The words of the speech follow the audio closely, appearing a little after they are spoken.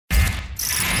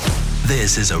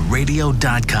This is a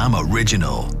Radio.com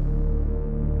original.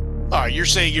 All right, you're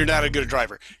saying you're not a good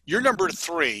driver. You're number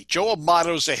 3. Joe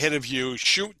Amato's ahead of you.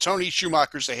 Tony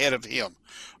Schumacher's ahead of him.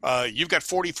 You've got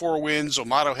 44 wins.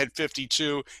 Amato had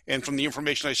 52. And from the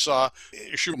information I saw,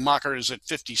 Schumacher is at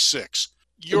 56.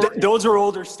 Those are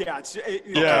older stats.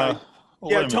 Yeah.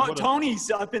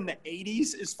 Tony's up in the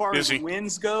 80s as far as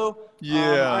wins go.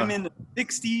 Yeah. I'm in the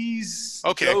 60s.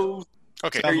 Okay.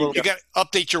 Okay. You got to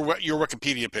update your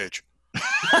Wikipedia page.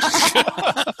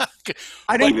 I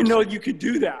didn't even know you could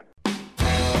do that.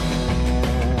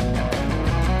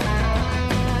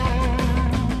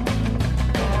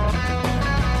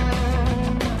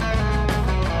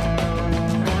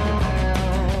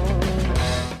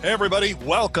 Hey everybody,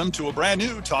 welcome to a brand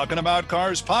new Talking About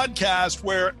Cars podcast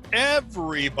where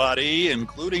everybody,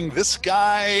 including this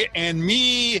guy and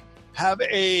me, have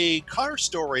a car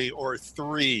story or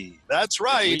 3. That's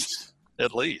right.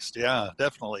 At least, yeah,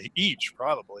 definitely. Each,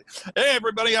 probably. Hey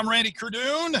everybody, I'm Randy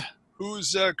Cardoon,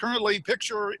 who's currently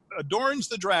picture adorns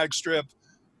the drag strip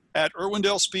at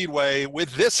Irwindale Speedway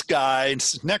with this guy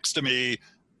next to me.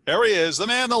 There he is, the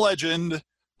man, the legend,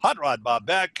 Hot Rod Bob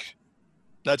Beck.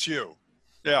 That's you.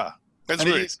 Yeah. That's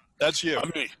me. That's you.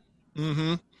 I'm me.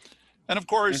 Mm-hmm. And of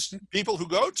course, people who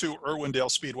go to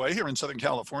Irwindale Speedway here in Southern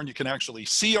California can actually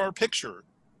see our picture.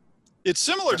 It's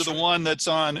similar to the one that's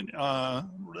on,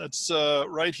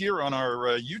 right here on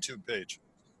our YouTube page.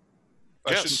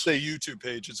 I shouldn't say YouTube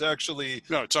page. It's actually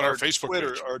it's on our Facebook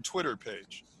Twitter, page. Our Twitter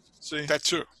page. See that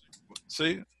too.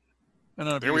 See, I don't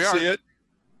know if there you we can see it.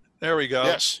 There we go.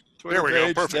 Yes. Twitter there we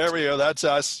page. go. Perfect. There we go. That's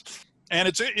us. And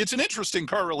it's an interesting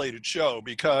car-related show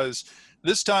because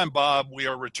this time, Bob, we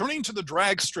are returning to the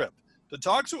drag strip to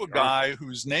talk to a guy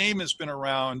whose name has been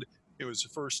around. It was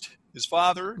first his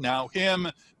father, now him,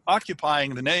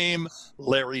 occupying the name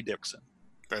Larry Dixon.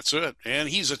 That's it. And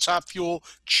he's a Top Fuel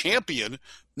champion,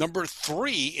 number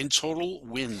 3 in total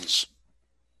wins.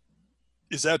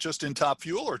 Is that just in Top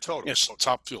Fuel or total? Yes,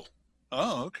 Top Fuel.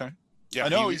 Oh, okay. Yeah, I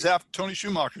know he's after Tony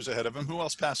Schumacher's ahead of him. Who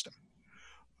else passed him?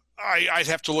 I'd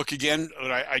have to look again,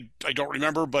 but I don't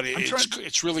remember, but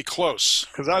it's really close.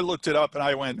 Because I looked it up and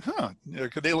I went,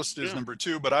 they listed as number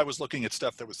 2, but I was looking at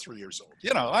stuff that was 3 years old.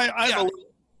 You know,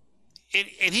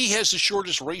 And he has the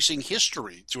shortest racing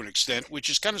history to an extent, which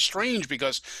is kind of strange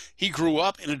because he grew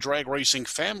up in a drag racing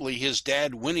family, his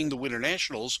dad winning the Winter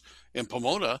Nationals in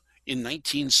Pomona in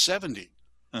 1970.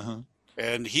 Uh-huh.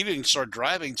 And he didn't start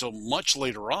driving until much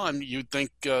later on. You'd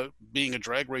think being a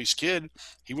drag race kid,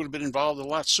 he would have been involved a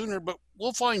lot sooner, but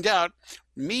we'll find out.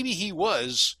 Maybe he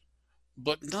was,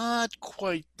 but not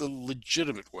quite the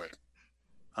legitimate way.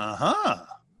 Uh-huh.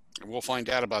 And we'll find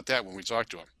out about that when we talk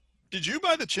to him. Did you,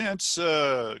 by the chance,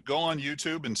 go on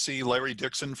YouTube and see Larry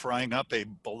Dixon frying up a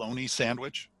bologna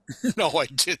sandwich? No, I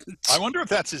didn't. I wonder if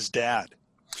that's his dad.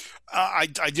 I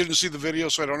didn't see the video,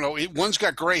 so I don't know. One's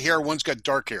got gray hair, one's got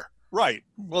dark hair. Right.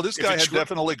 Well, this guy had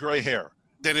definitely gray hair.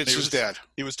 Then it's his dad.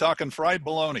 He was talking fried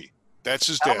bologna. That's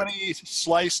his dad. How many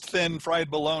sliced thin fried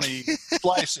bologna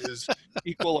slices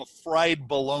equal a fried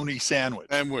bologna sandwich?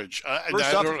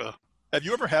 First off, have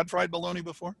you ever had fried bologna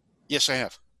before? Yes, I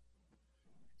have.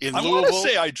 I want to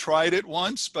say I tried it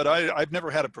once, but I've never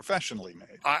had it professionally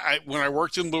made. When I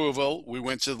worked in Louisville, we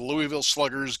went to the Louisville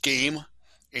Sluggers game,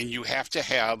 and you have to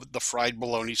have the fried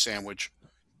bologna sandwich.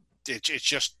 It's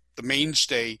just the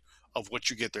mainstay of what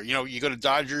you get there. You know, you go to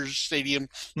Dodgers Stadium,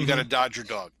 you got a Dodger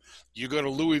dog. You go to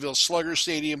Louisville Slugger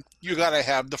Stadium, you got to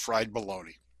have the fried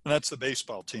bologna. And that's the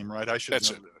baseball team, right? I should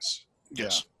know this.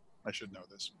 Yes. Yeah, I should know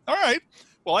this. All right.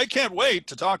 Well, I can't wait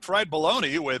to talk fried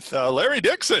bologna with Larry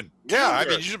Dixon. Yeah, I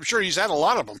mean, I'm sure he's had a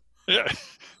lot of them. Yeah,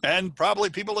 and probably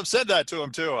people have said that to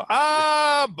him, too.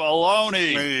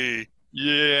 Bologna. Hey.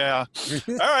 Yeah.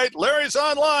 All right, Larry's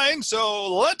online,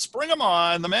 so let's bring him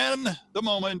on. The man, the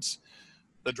moment,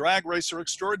 the drag racer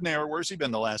extraordinaire. Where's he been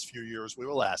the last few years? We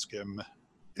will ask him.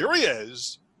 Here he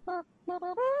is.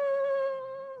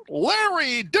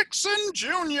 Larry Dixon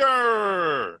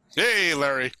Jr. Hey,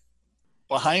 Larry.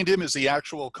 Behind him is the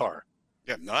actual car.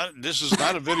 Yeah, this is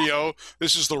not a video.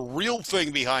 This is the real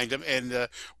thing behind him. And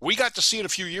we got to see it a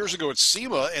few years ago at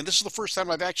SEMA, and this is the first time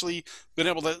I've actually been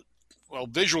able to,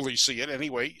 visually see it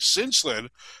anyway, since then.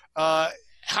 How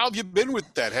have you been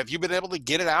with that? Have you been able to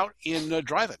get it out and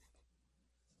drive it?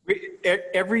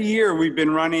 Every year we've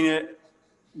been running it.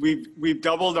 We've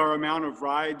doubled our amount of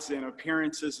rides and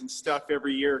appearances and stuff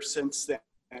every year since then.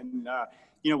 And,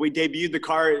 we debuted the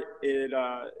car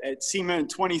at SEMA in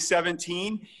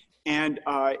 2017. And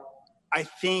I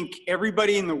think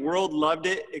everybody in the world loved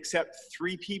it except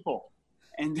 3 people.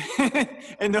 And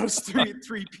and those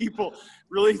three people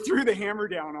really threw the hammer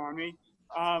down on me.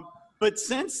 but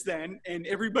since then, and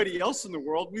everybody else in the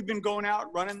world, we've been going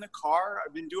out, running the car.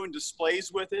 I've been doing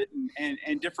displays with it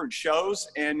and different shows.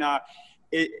 And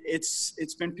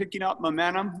it's been picking up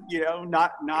momentum, you know,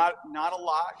 not a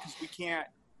lot, because we can't,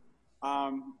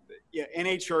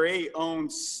 NHRA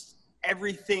owns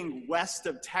everything west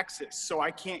of Texas. So I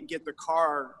can't get the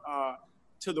car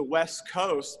to the West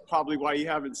Coast, probably why you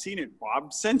haven't seen it,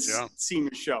 Bob, since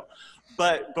SEMA show.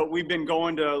 But we've been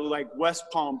going to like West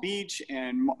Palm Beach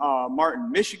and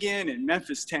Martin, Michigan, and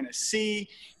Memphis, Tennessee,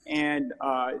 and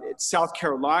South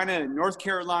Carolina and North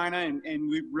Carolina, and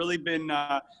we've really been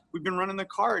running the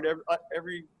car at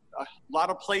every lot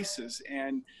of places.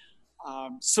 And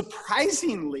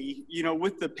surprisingly, you know,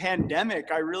 with the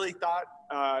pandemic, I really thought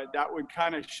that would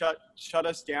kind of shut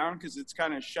us down, because it's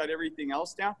kind of shut everything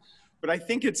else down. But I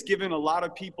think it's given a lot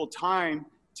of people time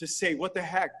to say, what the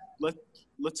heck,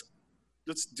 let's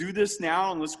do this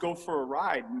now, and let's go for a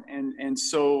ride. And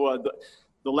so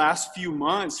the last few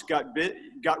months got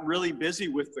really busy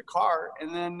with the car.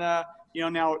 And then, you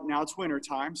know, now it's winter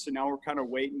time. So now we're kind of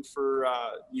waiting for,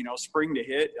 you know, spring to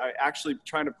hit. I actually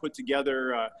trying to put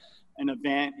together an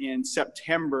event in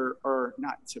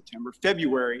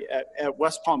February at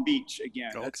West Palm Beach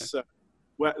again. Okay. That's,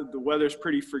 the weather's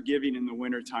pretty forgiving in the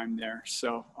wintertime there.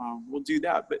 So we'll do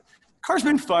that. But car's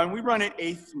been fun. We run an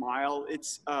 8th mile.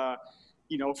 It's,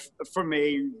 you know, from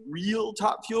a real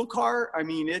Top Fuel car, I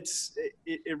mean, it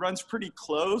runs pretty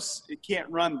close. It can't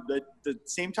run the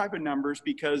same type of numbers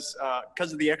because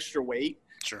of the extra weight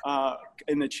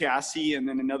in the chassis and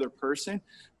then another person.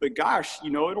 But gosh,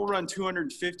 you know, it'll run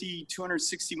 250,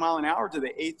 260 mile an hour to the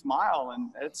 8th mile.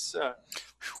 And that's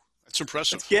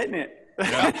impressive. It's getting it.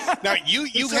 Yeah. Now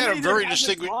you've had a very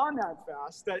distinguished. Gone that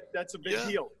fast. That's a big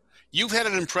deal. You've had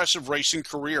an impressive racing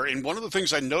career, and one of the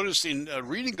things I noticed in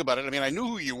reading about it, I mean, I knew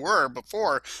who you were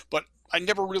before, but I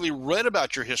never really read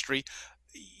about your history.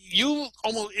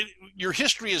 Your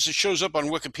history, as it shows up on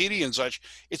Wikipedia and such,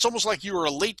 it's almost like you were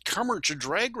a late comer to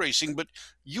drag racing, but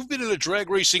you've been in a drag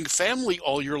racing family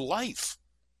all your life.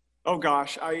 Oh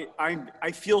gosh,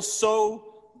 I feel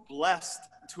so blessed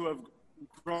to have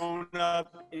grown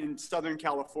up in Southern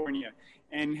California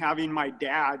and having my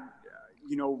dad,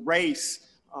 you know, race,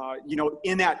 you know,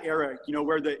 in that era, you know,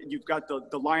 where you've got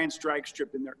the Lions drag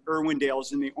strip and the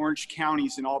Irwindales and the Orange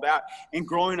counties and all that, and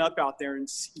growing up out there and,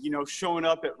 you know, showing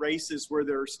up at races where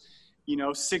there's, you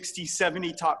know, 60,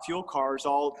 70 Top Fuel cars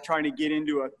all trying to get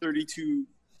into a 32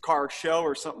 car show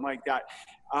or something like that.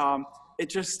 It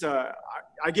just,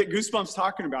 I get goosebumps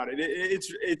talking about it.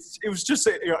 It was just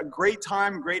a great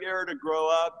time, great era to grow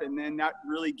up. And then that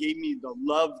really gave me the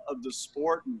love of the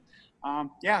sport. And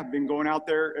I've been going out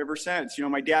there ever since. You know,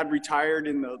 my dad retired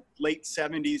in the late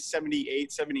 70s,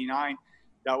 78, 79.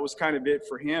 That was kind of it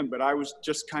for him. But I was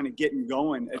just kind of getting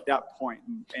going at that point,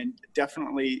 and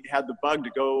definitely had the bug to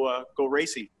go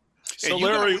racing. So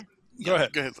Larry, go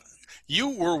ahead. You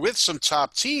were with some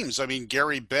top teams. I mean,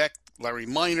 Gary Beck, Larry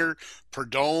Minor,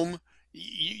 Perdome.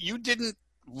 You didn't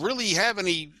really have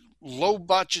any low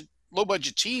budget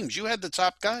teams. You had the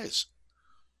top guys.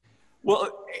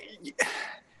 Well,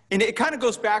 and it kind of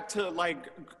goes back to like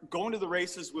going to the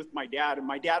races with my dad. And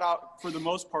my dad, for the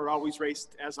most part, always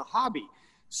raced as a hobby.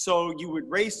 So you would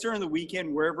race during the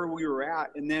weekend wherever we were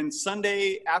at. And then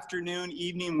Sunday afternoon,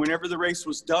 evening, whenever the race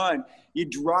was done,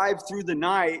 you'd drive through the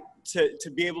night to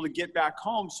be able to get back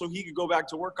home so he could go back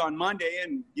to work on Monday,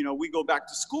 and, you know, we go back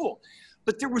to school.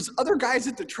 But there was other guys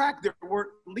at the track that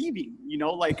weren't leaving, you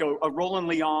know, like a Roland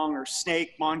Leong or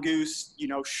Snake, Mongoose, you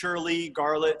know, Shirley,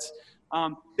 Garlett.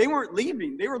 They weren't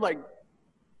leaving. They were like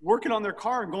working on their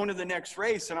car and going to the next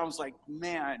race. And I was like,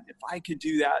 man, if I could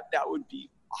do that, that would be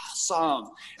awesome.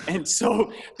 And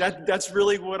so that's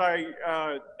really what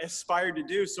I aspired to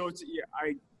do. So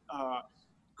I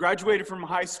graduated from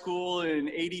high school in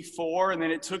 '84, and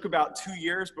then it took about 2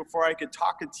 years before I could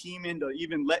talk a team into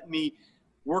even letting me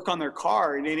work on their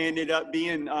car. And it ended up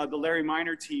being the Larry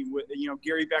Minor team with, you know,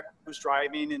 Gary Beck was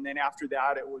driving. And then after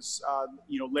that, it was,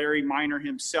 you know, Larry Minor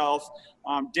himself,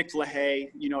 Dick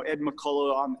LaHaye, you know, Ed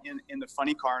McCullough in the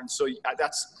funny car. And so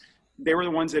they were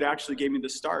the ones that actually gave me the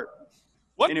start.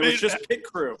 And it was just pit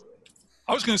crew.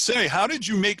 I was going to say, how did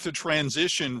you make the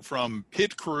transition from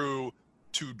pit crew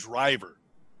to driver?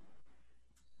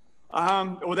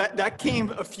 Well, that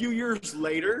came a few years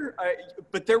later,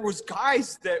 but there was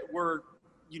guys that were,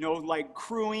 you know, like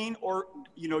crewing or,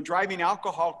 you know, driving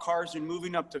alcohol cars and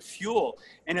moving up to fuel.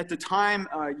 And at the time,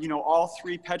 you know, all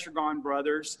three Petragon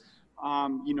brothers,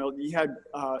 you know, you had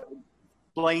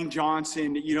Blaine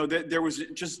Johnson, you know, there was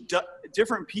just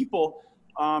different people.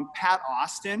 Pat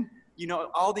Austin, you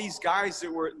know, all these guys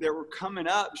that were coming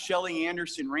up, Shelly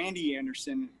Anderson, Randy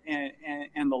Anderson,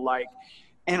 and the like,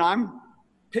 and I'm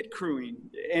pit crewing,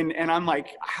 and I'm like,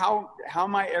 how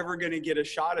am I ever going to get a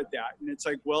shot at that? And it's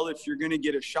like, well, if you're going to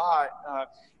get a shot,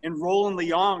 and Roland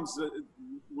Leong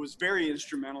was very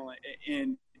instrumental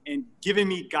in giving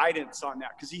me guidance on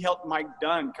that, because he helped Mike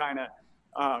Dunn kind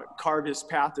of carve his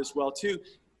path as well too.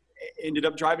 Ended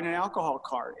up driving an alcohol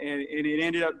car, and it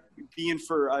ended up being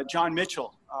for John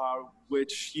Mitchell,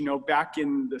 which, you know, back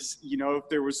in this, you know, if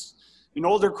there was an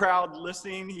older crowd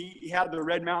listening, he had the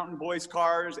Red Mountain Boys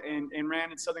cars and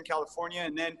ran in Southern California,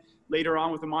 and then later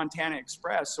on with the Montana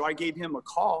Express. So I gave him a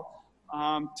call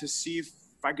to see if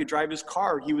I could drive his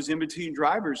car. He was in between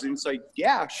drivers, and it's like,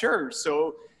 yeah, sure.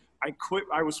 So I quit.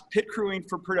 I was pit crewing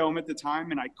for Prudhomme at the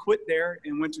time, and I quit there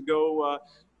and went to go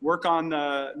work on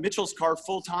Mitchell's car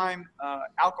full-time,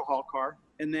 alcohol car,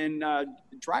 and then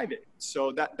drive it.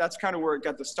 So that's kind of where it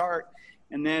got the start.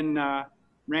 And then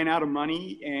ran out of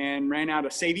money and ran out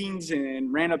of savings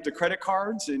and ran up the credit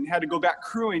cards and had to go back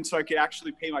crewing so I could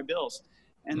actually pay my bills.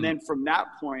 And then from that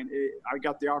point, I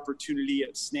got the opportunity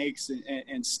at Snakes,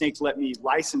 and Snakes let me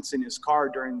license in his car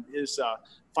during his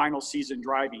final season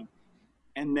driving.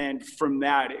 And then from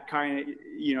that, it kind of,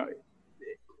 you know,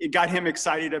 it got him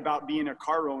excited about being a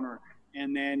car owner.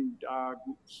 And then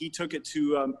he took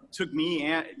me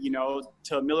and, you know,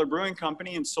 to Miller Brewing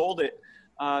Company and sold it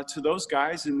to those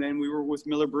guys. And then we were with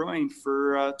Miller Brewing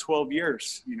for 12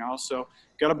 years, you know, so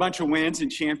got a bunch of wins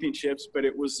and championships, but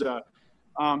it was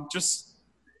just,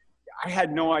 I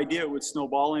had no idea it would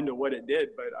snowball into what it did,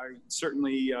 but I'm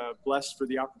certainly blessed for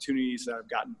the opportunities that I've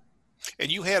gotten.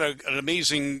 And you had an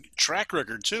amazing track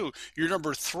record, too. You're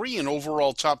number 3 in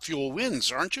overall Top Fuel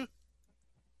wins, aren't you?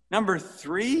 Number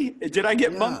 3? Did I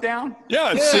get bumped down?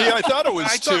 Yeah, see, I thought it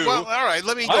was 2. Well, all right,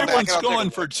 let me go I back. was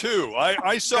going for 2.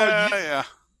 I saw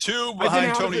 2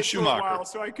 behind Tony Schumacher. While,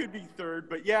 so I could be 3rd.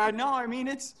 But, yeah, no, I mean,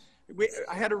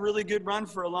 I had a really good run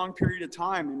for a long period of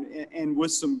time, and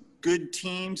with some good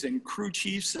teams and crew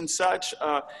chiefs and such.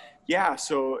 Yeah,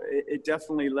 so it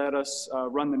definitely let us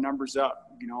run the numbers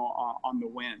up, you know, on the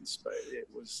wins. But it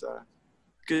was a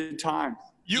good time.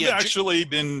 You've actually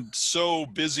been so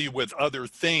busy with other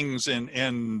things,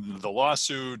 and the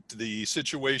lawsuit, the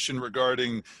situation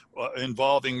regarding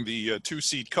involving the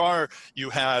 2-seat car.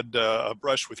 You had a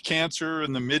brush with cancer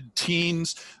in the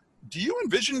mid-teens. Do you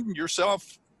envision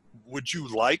yourself, would you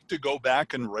like to go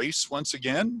back and race once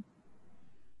again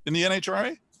in the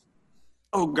NHRA?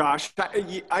 Oh, gosh,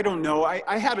 I don't know.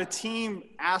 I had a team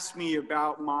ask me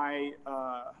about my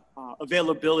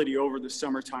availability over the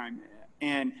summertime,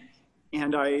 and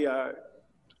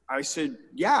I said,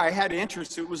 yeah, I had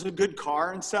interest. It was a good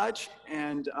car and such.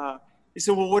 And they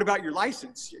said, well, what about your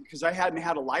license? Because I hadn't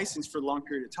had a license for a long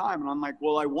period of time. And I'm like,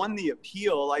 well, I won the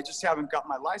appeal. I just haven't got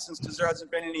my license because there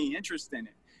hasn't been any interest in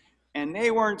it. And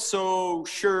they weren't so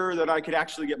sure that I could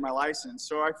actually get my license.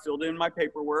 So I filled in my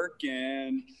paperwork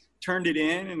and turned it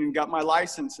in and got my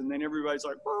license. And then everybody's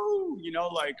like, whoa, you know,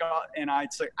 like, and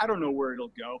I'd say, I don't know where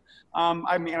it'll go.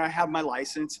 I mean, I have my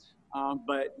license.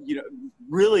 But, you know,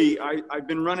 really, I've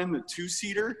been running the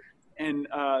 2-seater, and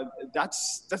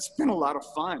that's been a lot of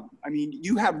fun. I mean,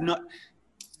 you have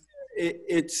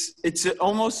it's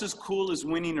almost as cool as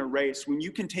winning a race when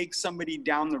you can take somebody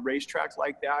down the racetrack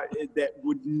like that that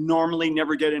would normally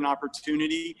never get an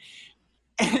opportunity.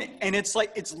 And it's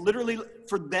like, it's literally,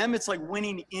 for them, it's like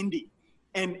winning Indy,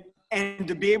 and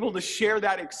to be able to share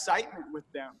that excitement with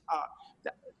them,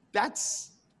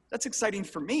 that's exciting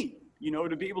for me. You know,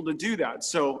 to be able to do that.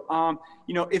 So,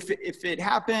 you know, if it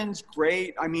happens,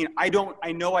 great. I mean, I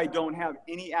know I don't have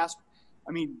any I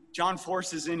mean, John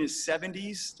Force is in his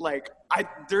 70s. Like,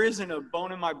 there isn't a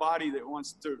bone in my body that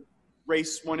wants to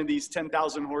race one of these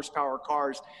 10,000 horsepower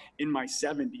cars in my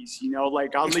 70s. You know,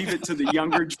 like, I'll leave it to the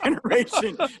younger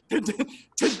generation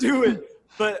to do it.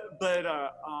 But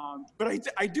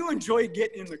I do enjoy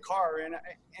getting in the car,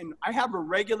 and I have a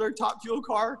regular Top Fuel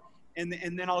car. And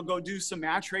then I'll go do some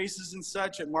match races and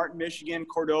such at Martin, Michigan,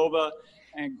 Cordova,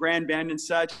 and Grand Bend and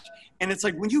such. And it's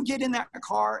like when you get in that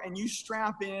car and you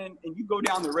strap in and you go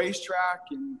down the racetrack,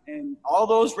 and all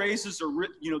those races are,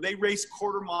 you know, they race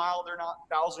quarter mile. They're not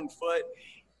 1,000 foot.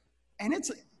 And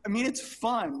it's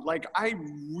fun. Like, I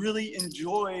really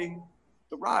enjoy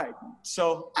the ride.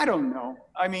 So I don't know.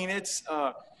 I mean, it's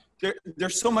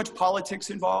there's so much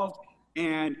politics involved,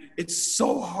 and it's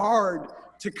so hard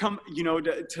to come, you know,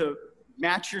 to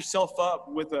match yourself up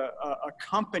with a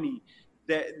company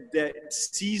that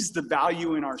sees the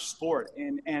value in our sport.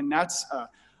 And that's,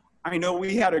 I know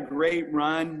we had a great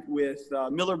run with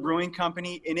Miller Brewing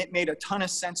Company, and it made a ton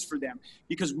of sense for them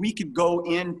because we could go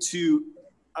into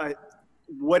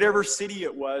whatever city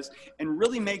it was and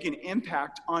really make an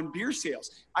impact on beer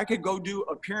sales. I could go do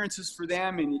appearances for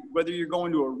them, and whether you're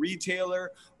going to a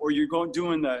retailer or you're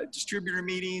doing the distributor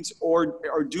meetings or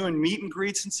doing meet and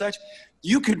greets and such,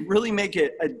 you could really make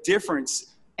a difference.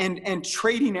 And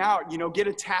trading out, get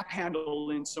a tap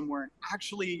handle in somewhere and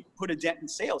actually put a dent in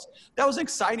sales. That was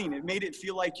exciting. It made it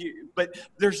feel like but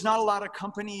there's not a lot of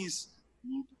companies,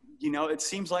 it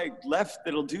seems like left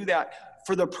that'll do that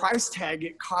for the price tag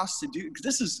it costs to do.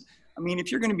 This is,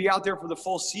 if you're going to be out there for the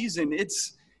full season,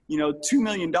 it's, $2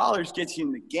 million gets you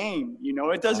in the game.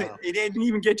 It doesn't, it didn't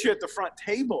even get you at the front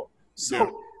table.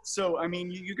 So,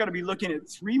 you got to be looking at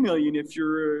 $3 million if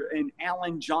you're an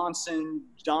Alan Johnson,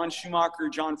 Don Schumacher,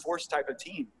 John Force type of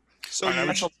team. So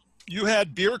you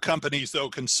had beer companies though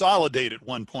consolidate at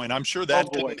one point. I'm sure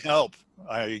that didn't help.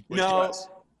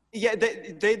 Yeah,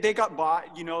 they got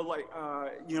bought,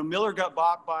 Miller got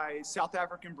bought by South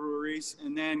African breweries,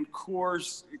 and then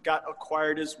Coors got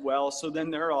acquired as well. So then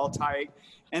they're all tight.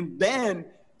 And then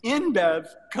InBev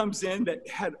comes in that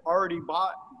had already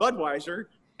bought Budweiser,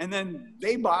 and then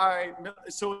they buy.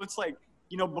 So it's like,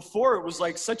 before it was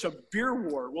like such a beer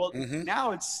war. Well,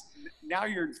 now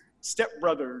your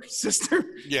stepbrother, sister,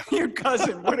 your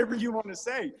cousin, whatever you want to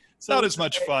say. So not as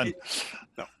much fun.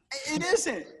 It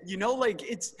isn't,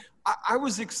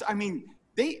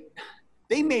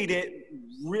 they made it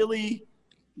really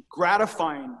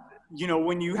gratifying,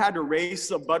 when you had to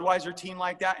race a Budweiser team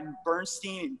like that, and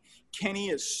Bernstein and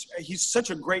Kenny he's such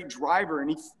a great driver,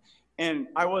 and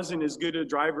I wasn't as good a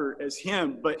driver as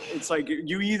him, but it's like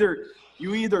you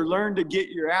either learn to get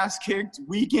your ass kicked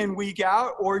week in, week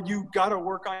out, or you got to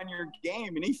work on your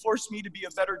game. And he forced me to be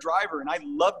a better driver. And I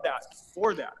love that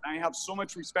for that. I have so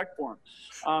much respect for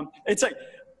him. It's like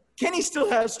Kenny still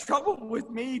has trouble with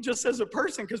me just as a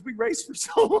person, because we raced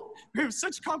we have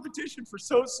such competition for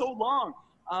so long.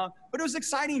 But it was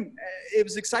exciting. It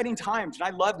was exciting times, and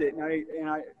I loved it. And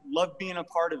I loved being a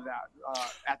part of that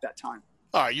at that time.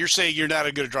 All right, you're saying you're not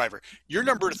a good driver. You're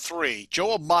number 3.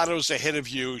 Joe Amato's ahead of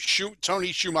you.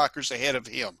 Tony Schumacher's ahead of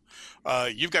him.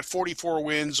 You've got 44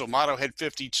 wins. Amato had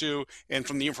 52. And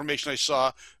from the information I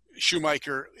saw,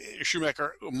 Schumacher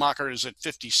is at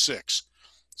 56.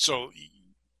 So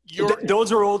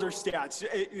those are older stats.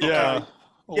 Yeah.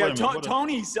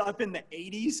 Tony's up in the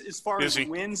 80s as far as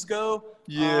wins go.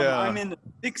 Yeah, I'm in the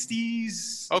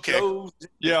 60s. Okay.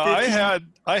 Yeah, 50s.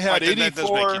 I had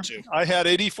 84. I had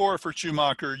 84 for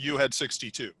Schumacher. You had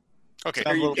 62. Okay,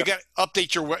 you got to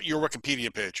update your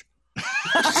Wikipedia page.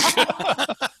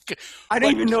 I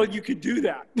didn't even know you could do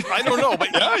that. I don't know,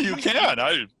 but yeah, you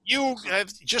can. You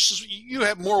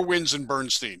have more wins than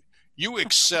Bernstein. You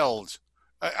excelled,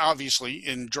 obviously,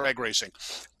 in drag racing.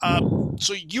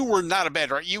 So you were not a bad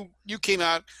driver. You came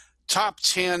out top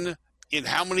 10 in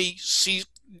how many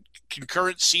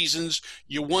concurrent seasons?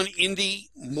 You won Indy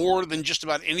more than just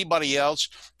about anybody else.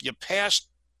 You passed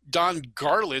Don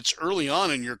Garlits early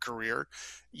on in your career.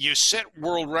 You set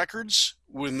world records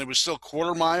when there was still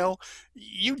quarter mile.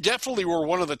 You definitely were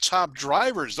one of the top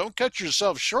drivers. Don't cut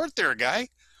yourself short there, guy.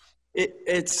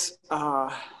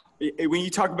 When you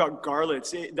talk about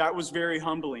Garlits, that was very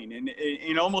humbling, and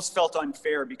it almost felt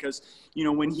unfair because,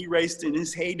 when he raced in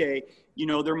his heyday,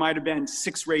 there might have been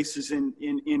 6 races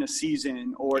in a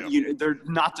season, or they're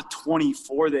not the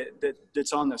 24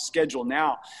 that's on the schedule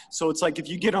now. So it's like if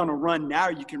you get on a run now,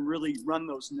 you can really run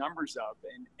those numbers up,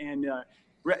 and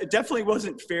it definitely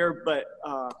wasn't fair, but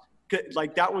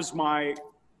like that was my,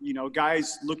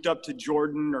 guys looked up to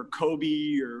Jordan or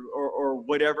Kobe or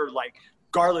whatever, like.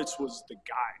 Garlits was the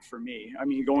guy for me.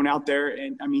 Going out there,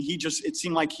 and it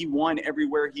seemed like he won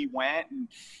everywhere he went,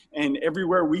 and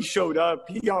everywhere we showed up,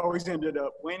 he always ended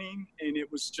up winning, and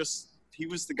it was just, he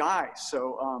was the guy.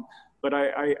 So, but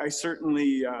I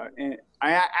certainly, and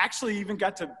I actually even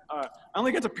got to, I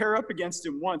only got to pair up against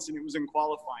him once, and it was in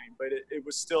qualifying, but it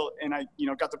was still, and I,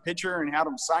 got the picture and had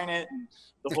him sign it and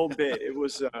the whole bit. It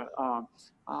was,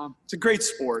 it's a great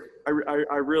sport.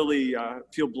 I really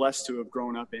feel blessed to have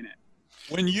grown up in it.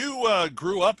 When you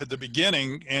grew up at the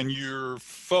beginning and your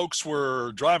folks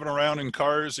were driving around in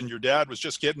cars and your dad was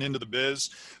just getting into the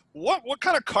biz, what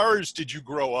kind of cars did you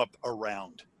grow up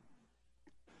around?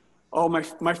 Oh,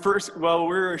 my first, well,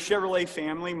 we're a Chevrolet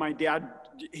family. My dad,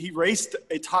 he raced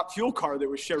a Top Fuel car that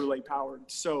was Chevrolet powered.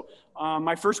 So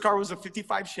my first car was a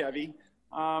 55 Chevy,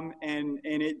 and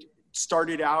it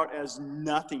started out as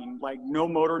nothing, like no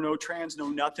motor, no trans, no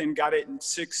nothing. Got it in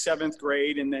 6th, 7th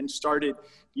grade, and then started,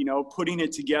 putting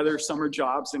it together, summer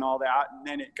jobs and all that. And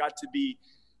then it got to be,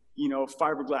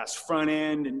 fiberglass front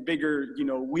end and bigger,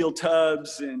 wheel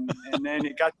tubs. And then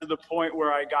it got to the point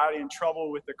where I got in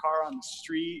trouble with the car on the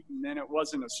street, and then it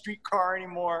wasn't a street car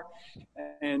anymore.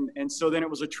 And so then it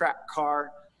was a track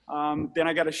car. Then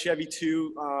I got a Chevy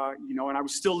too, and I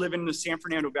was still living in the San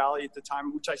Fernando Valley at the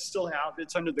time, which I still have.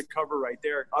 It's under the cover right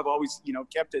there. I've always,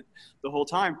 kept it the whole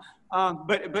time.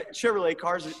 But Chevrolet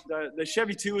cars, the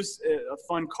Chevy 2 is a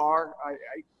fun car.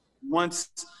 Once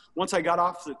I got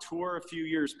off the tour a few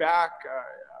years back,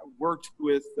 I worked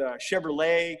with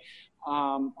Chevrolet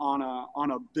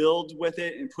on a build with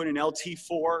it and put an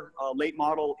LT4 late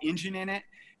model engine in it.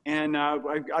 And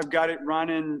I've got it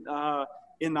running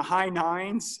in the high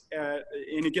 9s,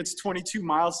 and it gets 22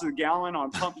 miles to the gallon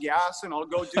on pump gas, and I'll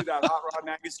go do that Hot Rod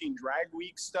Magazine Drag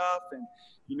Week stuff. And,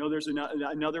 there's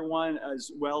another one as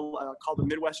well called the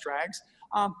Midwest Drags.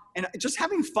 And just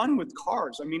having fun with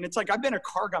cars. I mean, it's like I've been a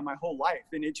car guy my whole life,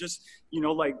 and it just,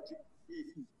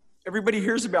 everybody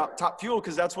hears about Top Fuel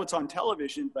because that's what's on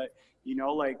television. But,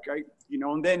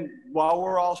 and then while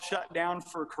we're all shut down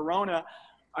for Corona,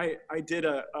 I did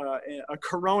a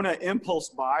Corona impulse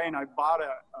buy, and I bought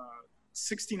a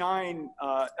 69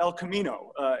 El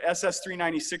Camino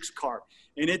SS396 car,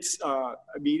 and it's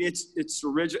it's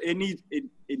original.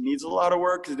 It needs a lot of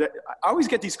work. I always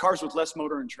get these cars with less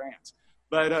motor and trans,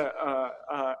 but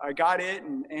I got it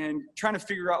and trying to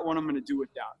figure out what I'm going to do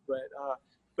with that.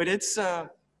 But it's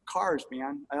cars,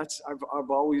 man. I've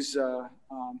always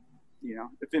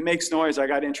if it makes noise, I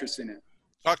got interest in it.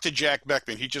 Talk to Jack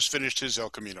Beckman. He just finished his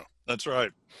El Camino. That's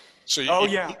right. So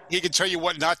yeah, he can tell you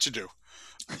what not to do.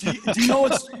 Do you know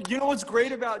what's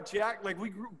great about Jack? Like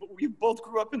we both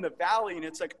grew up in the Valley, and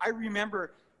it's like I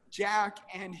remember Jack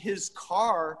and his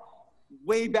car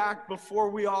way back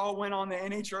before we all went on the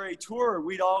NHRA tour.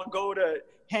 We'd all go to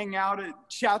hang out at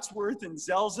Chatsworth and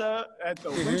Zelza at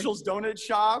the Winchell's Donut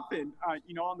Shop, and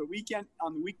on the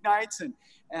weeknights, and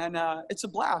it's a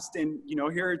blast. And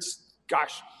here it's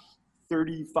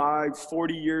 35,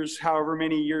 40 years, however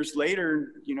many years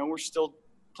later, we're still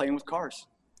playing with cars.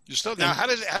 Now, how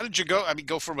did you go? I mean,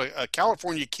 go from a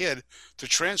California kid to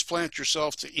transplant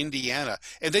yourself to Indiana,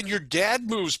 and then your dad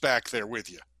moves back there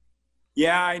with you.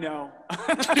 Yeah, I know.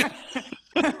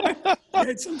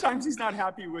 Sometimes he's not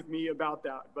happy with me about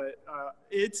that, but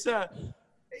it's the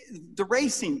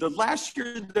racing. The last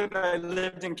year that I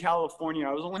lived in California,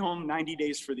 I was only home 90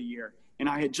 days for the year. And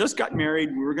I had just gotten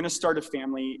married. We were going to start a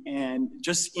family, and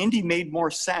just Indy made more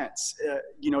sense,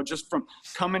 just from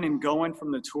coming and going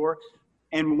from the tour.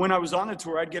 And when I was on the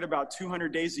tour, I'd get about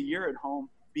 200 days a year at home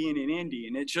being in Indy.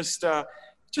 And it just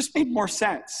made more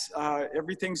sense.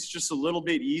 Everything's just a little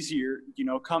bit easier,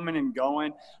 coming and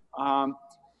going.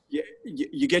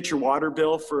 You get your water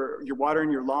bill for your water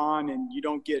in your lawn, and you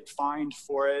don't get fined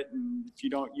for it. And if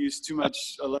you don't use too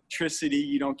much electricity,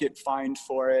 you don't get fined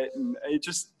for it. And it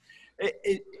just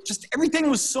everything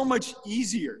was so much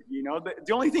easier.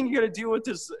 The only thing you got to deal with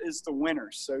is the winter.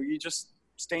 So you just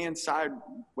stay inside,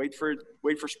 wait for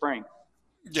spring.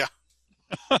 Yeah.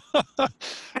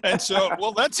 And so,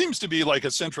 well, that seems to be like a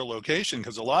central location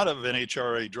because a lot of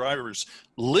NHRA drivers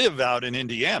live out in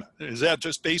Indiana. Is that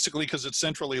just basically because it's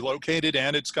centrally located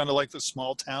and it's kind of like the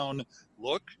small town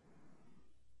look?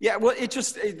 Yeah, well, it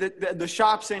just, the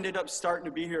shops ended up starting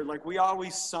to be here. Like we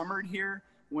always summered here.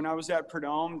 When I was at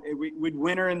Prudhomme, we'd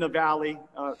winter in the Valley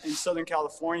in Southern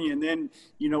California. And then,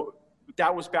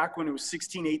 that was back when it was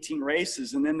 16, 18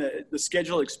 races. And then the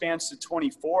schedule expands to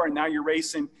 24. And now you're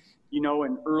racing,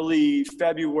 in early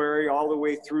February all the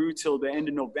way through till the end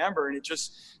of November. And it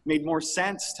just made more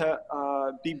sense to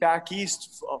be back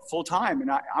east full time. And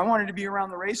I wanted to be around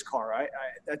the race car.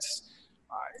 That's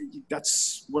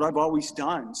what I've always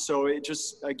done. So it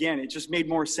just made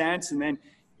more sense. And then,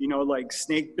 like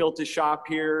Snake built a shop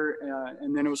here,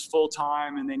 and then it was full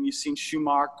time. And then you seen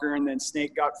Schumacher, and then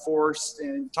Snake got forced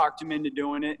and talked him into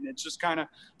doing it. And it just kind of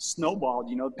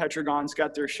snowballed. Petragon's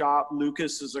got their shop.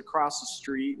 Lucas is across the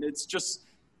street. It's just,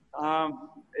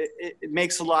 it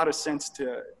makes a lot of sense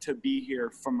to be here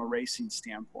from a racing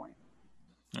standpoint.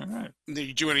 All right. Did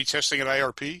you do any testing at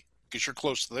IRP? Because you're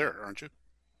close to there, aren't you?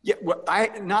 Yeah, well,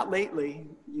 not lately.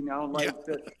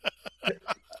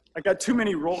 I got too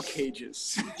many roll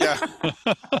cages. Yeah,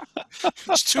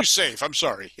 it's too safe. I'm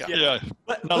sorry. Yeah.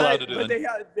 Not allowed to do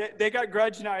that. They got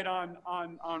grudge night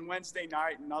on Wednesday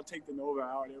night, and I'll take the Nova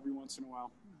out every once in a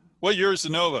while. What year is the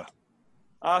Nova?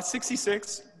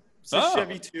 66. It's a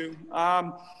Chevy 2.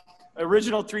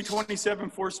 Original 327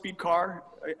 4-speed car.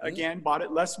 Again, bought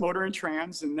it less motor and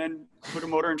trans, and then put a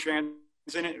motor and trans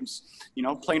in it. It was,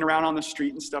 playing around on the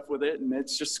street and stuff with it, and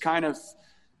it's just kind of.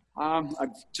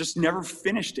 I've just never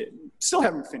finished it. Still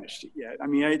haven't finished it yet. I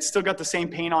mean, I still got the same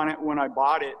paint on it when I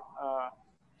bought it.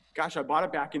 Gosh, I bought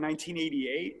it back in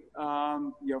 1988,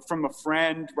 from a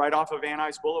friend right off of Van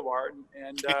Nuys Boulevard.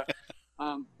 And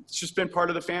it's just been part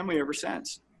of the family ever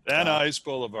since. Van Nuys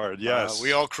Boulevard, yes.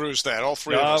 We all cruised that, all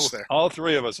three of us there. All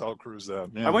three of us all cruised that.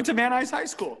 Yeah. I went to Van Nuys High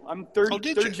School. I'm third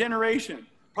generation.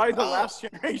 Probably the last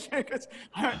generation, because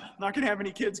I'm not going to have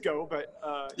any kids go. But,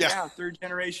 third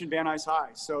generation Van Nuys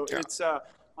High. So it's,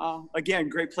 again,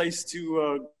 great place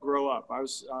to grow up. I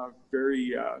was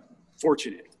very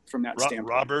fortunate from that standpoint.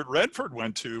 Robert Redford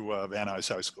went to Van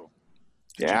Nuys High School.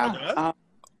 Yeah.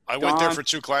 I went there for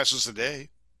 2 classes a day.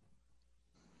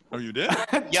 Oh, you did?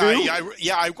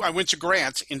 I went to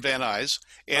Grant in Van Nuys,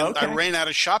 and I ran out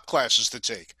of shop classes to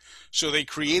take. So they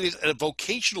created a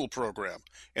vocational program,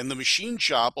 and the machine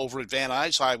shop over at Van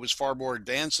Nuys High was far more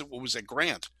advanced than what was at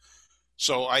Grant.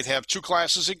 So I'd have 2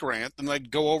 classes at Grant, and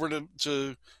I'd go over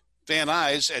to Van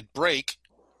Nuys at break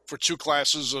for 2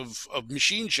 classes of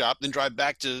machine shop, then drive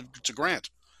back to Grant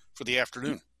for the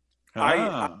afternoon.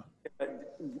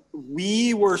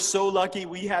 We were so lucky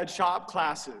we had shop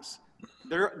classes.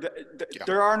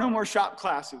 There are no more shop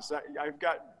classes. I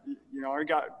got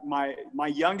my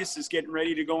youngest is getting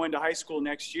ready to go into high school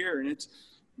next year, and it's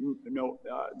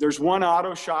there's one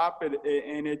auto shop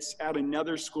and it's at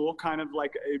another school, kind of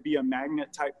like it'd be a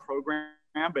magnet type program,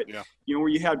 but where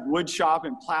you had wood shop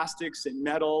and plastics and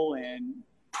metal and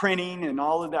printing and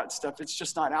all of that stuff. It's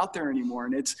just not out there anymore,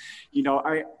 and it's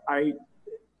I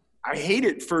hate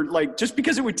it for just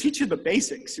because it would teach you the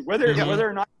basics, whether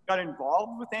or not you got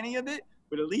involved with any of it.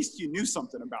 But at least you knew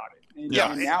something about it. And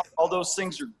now all those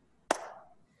things are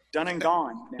done and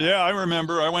gone now. Yeah, I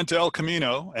remember I went to El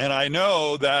Camino, and I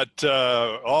know that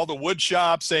all the wood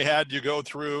shops they had you go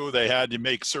through, they had you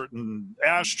make certain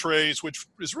ashtrays, which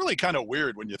is really kind of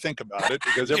weird when you think about it,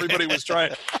 because everybody was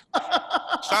trying.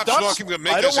 Stop smoking, but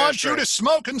make I don't want ashtray. you to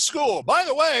smoke in school. By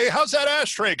the way, how's that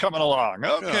ashtray coming along?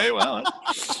 Okay, well.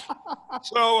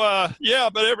 So,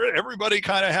 but everybody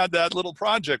kind of had that little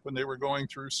project when they were going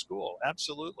through school.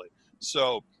 Absolutely.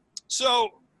 So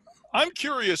I'm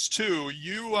curious too.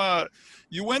 You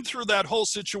went through that whole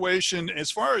situation as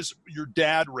far as your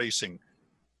dad racing.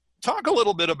 Talk a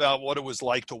little bit about what it was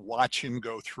like to watch him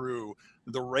go through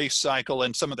the race cycle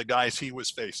and some of the guys he was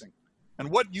facing, and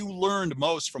what you learned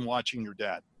most from watching your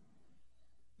dad.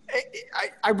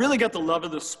 I really got the love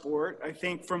of the sport, I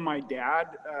think, from my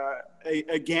dad.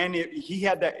 Again, he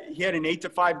had an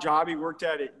 8-to-5 job. He worked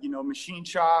at a machine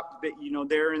shop that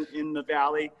there in the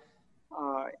valley,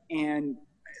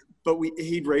 but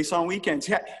he'd race on weekends.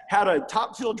 He had a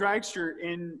top fuel dragster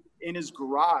in his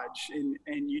garage,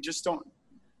 and you just don't.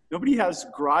 Nobody has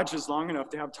garages long enough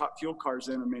to have top fuel cars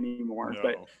in them anymore.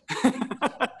 No.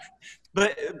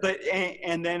 But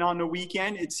then on the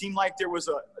weekend, it seemed like there was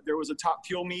a top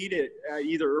fuel meet at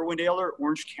either Irwindale or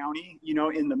Orange County.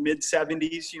 In the mid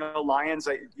 '70s. Lions.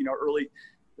 Early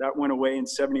that went away in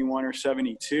 '71 or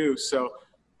 '72. So,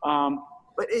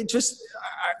 but it just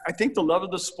I think the love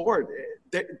of the sport.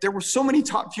 There were so many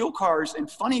top fuel cars and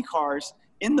funny cars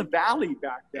in the valley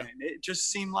back then. It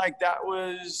just seemed like that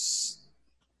was.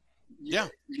 Yeah.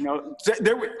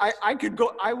 I could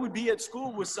go. I would be at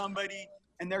school with somebody,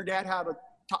 and their dad had a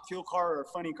top fuel car or a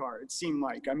funny car. It seemed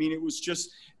like. I mean, it was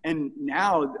just. And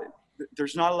now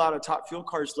there's not a lot of top fuel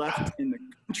cars left in the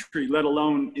country, let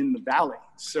alone in the valley.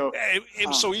 So it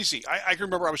was so easy. I can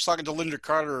remember I was talking to Linda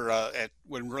Carter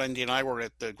when Randy and I were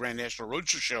at the Grand National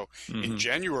Roadster Show in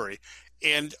January.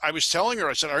 And I was telling her,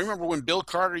 I said, I remember when Bill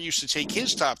Carter used to take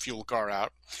his top fuel car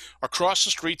out across the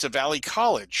street to Valley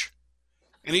College.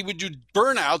 And he would do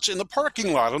burnouts in the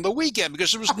parking lot on the weekend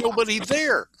because there was nobody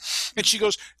there. And she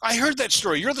goes, I heard that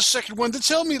story. You're the second one to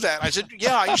tell me that. I said,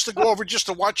 yeah, I used to go over just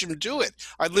to watch him do it.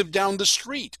 I lived down the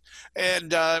street.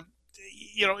 And,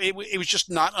 it was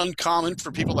just not uncommon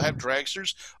for people to have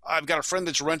dragsters. I've got a friend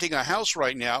that's renting a house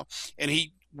right now, and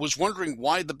he was wondering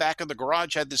why the back of the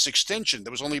garage had this extension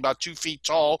that was only about 2 feet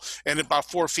tall and about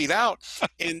 4 feet out.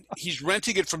 And he's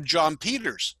renting it from John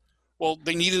Peters. Well,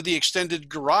 they needed the extended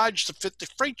garage to fit the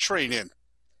freight train in.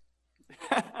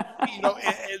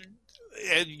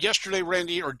 And yesterday,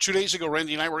 Randy, or 2 days ago,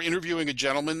 Randy and I were interviewing a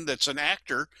gentleman that's an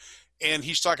actor, and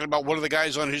he's talking about one of the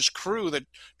guys on his crew that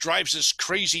drives this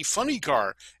crazy funny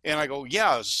car. And I go,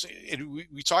 yeah. And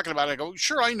we talking about it. I go,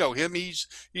 sure, I know him. He's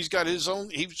got his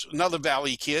own. He's another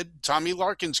Valley kid, Tommy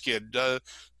Larkin's kid.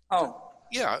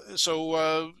 Yeah.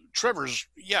 So Trevor's.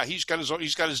 Yeah, he's got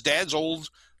his dad's old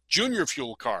Junior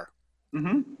fuel car.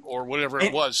 Mm-hmm. Or whatever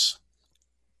it was.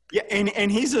 Yeah,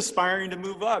 and he's aspiring to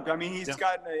move up. I mean, he's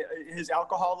got his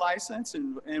alcohol license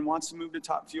and wants to move to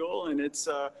top fuel, and it's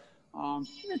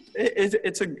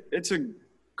It's a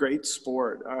great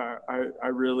sport. I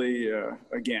really,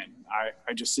 again,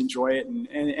 I just enjoy it,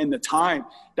 and the time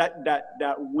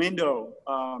that window,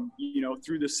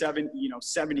 through the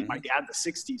 70s, my dad, the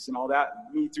 60s and all that,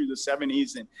 me through the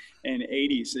 70s and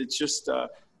 80s. It's just,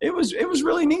 it was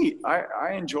really neat.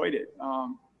 I enjoyed it.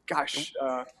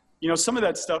 Some of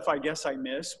that stuff I guess I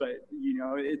miss, but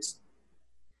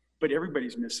but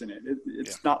everybody's missing it.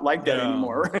 It's not like that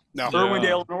anymore. No.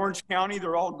 Irwindale and Orange County,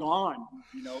 they're all gone,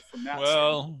 from that.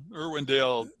 Well,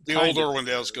 Irwindale. The old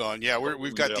Irwindale's gone. Yeah,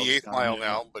 we've got the 8th mile yeah.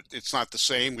 now, but it's not the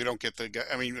same. We don't get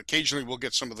occasionally we'll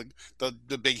get some of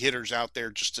the big hitters out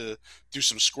there just to do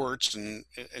some squirts and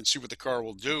see what the car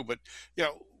will do. But,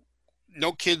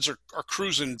 no kids are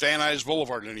cruising Van Nuys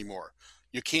Boulevard anymore.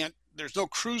 You can't. There's no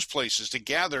cruise places to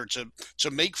gather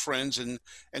to make friends and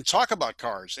talk about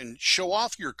cars and show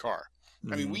off your car.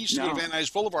 I mean, we used to go to Van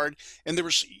Nuys Boulevard, and there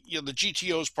was the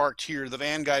GTOs parked here, the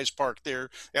Van guys parked there,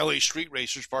 LA Street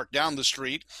Racers parked down the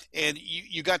street, and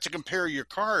you got to compare your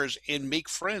cars and make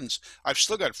friends. I've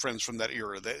still got friends from that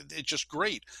era. It's just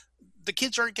great. The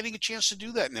kids aren't getting a chance to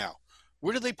do that now.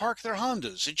 Where do they park their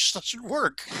Hondas? It just doesn't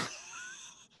work.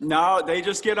 No, they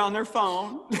just get on their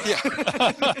phone. Yeah.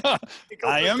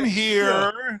 I am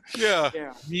here.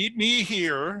 Yeah. Meet me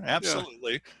here.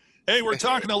 Absolutely. Yeah. Hey, we're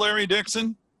talking to Larry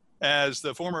Dixon, as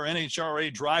the former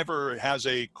NHRA driver has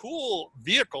a cool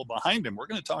vehicle behind him. We're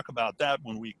going to talk about that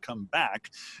when we come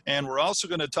back. And we're also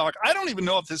going to talk, I don't even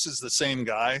know if this is the same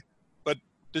guy, but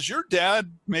does your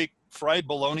dad make fried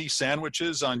bologna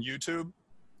sandwiches on YouTube?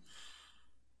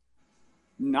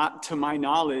 Not to my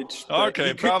knowledge.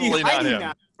 Okay, probably not him.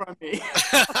 That from me.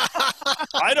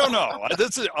 I don't know.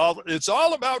 It's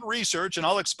all about research, and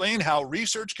I'll explain how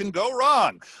research can go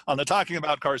wrong on the Talking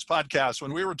About Cars podcast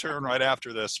when we return right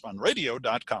after this on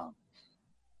radio.com.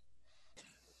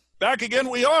 Back again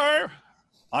we are.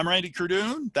 I'm Randy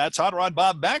Cardoon. That's Hot Rod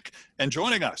Bob Beck. And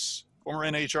joining us, former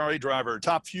NHRA driver,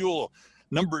 Top Fuel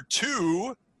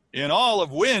 #2 in all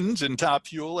of wins in Top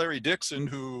Fuel, Larry Dixon,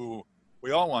 who we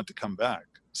all want to come back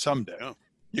someday. Yeah.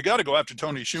 You got to go after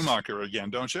Tony Schumacher again,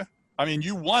 don't you? I mean,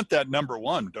 you want that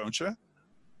 #1, don't you?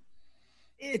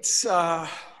 It's, I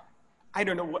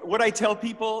don't know. What I tell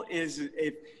people is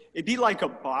it'd be like a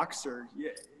boxer.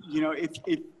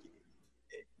 If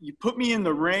you put me in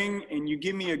the ring and you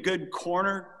give me a good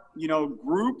corner,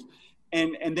 group,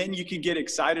 and then you could get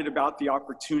excited about the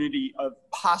opportunity of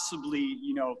possibly,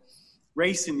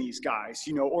 racing these guys,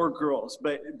 or girls.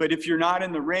 But if you're not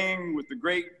in the ring with the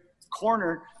great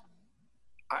corner,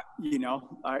 I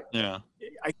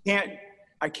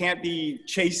can't be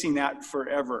chasing that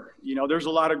forever. There's a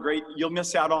lot of you'll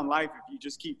miss out on life if you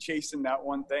just keep chasing that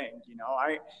one thing.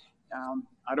 I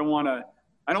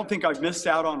don't think I've missed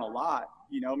out on a lot.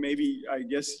 Maybe I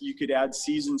guess you could add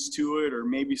seasons to it or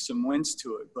maybe some wins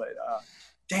to it, but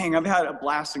dang, I've had a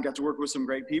blast and got to work with some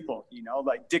great people,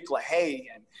 like Dick LaHaye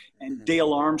and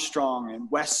Dale Armstrong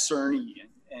and Wes Cerny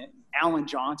and Alan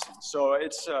Johnson. So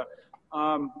it's,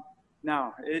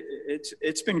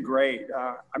 it's been great.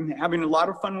 I'm having a lot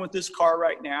of fun with this car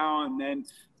right now. And then,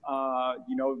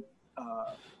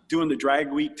 doing the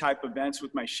drag week type events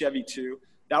with my Chevy too.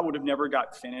 That would have never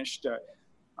got finished.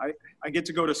 I get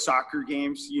to go to soccer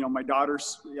games. My daughter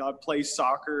plays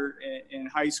soccer in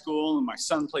high school, and my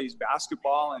son plays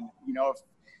basketball. And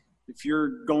if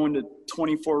you're going to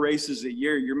 24 races a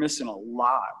year, you're missing a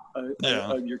lot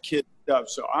of your kid's stuff.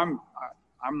 So I'm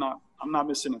not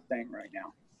missing a thing right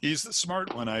now. He's the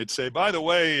smart one, I'd say. By the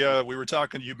way, we were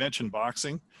talking. You mentioned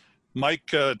boxing.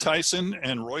 Mike Tyson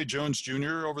and Roy Jones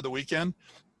Jr. over the weekend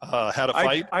had a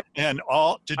fight,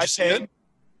 did you see it?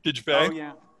 Did you pay? Oh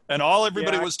yeah. And all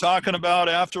everybody was talking about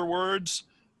afterwards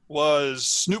was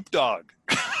Snoop Dogg.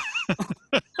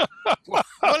 What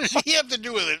does he have to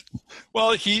do with it?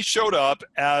 Well, he showed up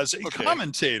as a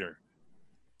commentator.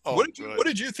 Oh, what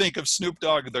did you think of Snoop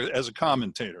Dogg as a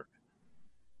commentator?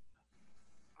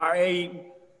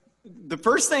 The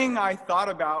first thing I thought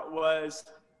about was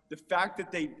the fact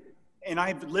that and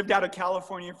I've lived out of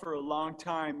California for a long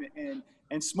time,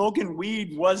 and smoking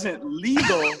weed wasn't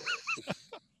legal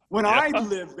when I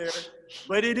lived there,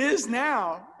 but it is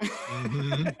now.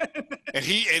 Mm-hmm. and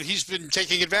he's been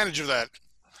taking advantage of that.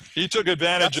 He took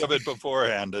advantage of it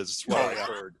beforehand, is what I've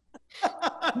heard.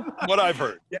 What I've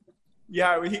heard.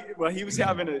 Yeah. He was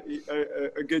having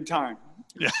a good time.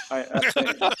 Yeah.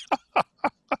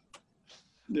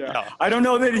 Yeah. I don't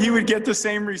know that he would get the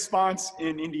same response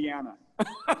in Indiana.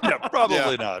 Yeah,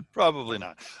 probably not. Probably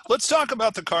not. Let's talk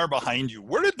about the car behind you.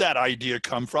 Where did that idea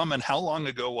come from, and how long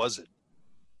ago was it?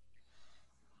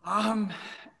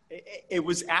 It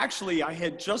was actually, I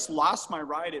had just lost my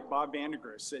ride at Bob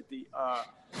Vandergris at the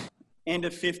end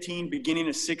of 15, beginning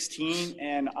of 16.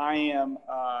 And I am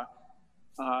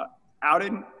out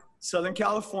in Southern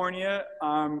California.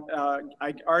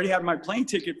 I already had my plane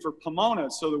ticket for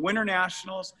Pomona. So the Winter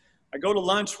Nationals, I go to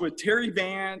lunch with Terry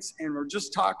Vance, and we're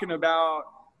just talking about,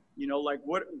 you know, like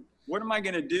what am I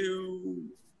going to do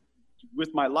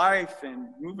with my life and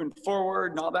moving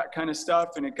forward and all that kind of stuff.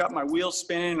 And it got my wheels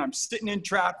spinning. I'm sitting in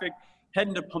traffic,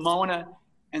 heading to Pomona.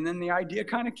 And then the idea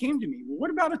kind of came to me. Well, what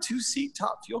about a 2-seat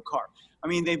top fuel car? I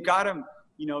mean, they've got them,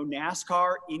 you know,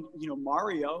 NASCAR, you know,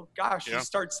 Mario, gosh, he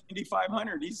starts Indy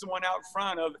 500. He's the one out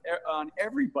front on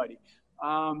everybody.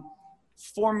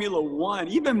 Formula One,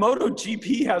 even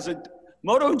MotoGP has a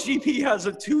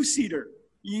 2-seater.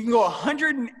 You can go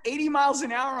 180 miles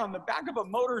an hour on the back of a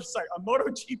motorcycle, a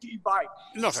MotoGP bike.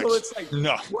 No, so it's like,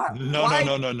 no. You know,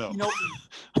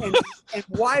 and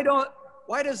why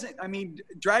doesn't, I mean,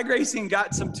 drag racing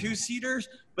got some 2-seaters,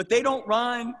 but they don't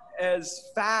run as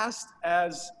fast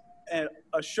as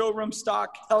a showroom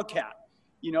stock Hellcat,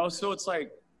 you know? So it's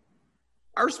like,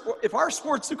 if our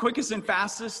sport's the quickest and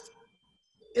fastest,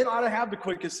 it ought to have the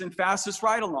quickest and fastest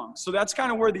ride along. So that's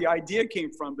kind of where the idea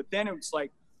came from. But then it was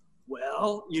like,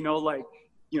 well, you know, like,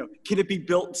 you know, can it be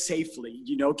built safely?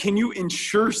 You know, can you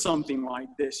insure something like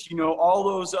this? You know, all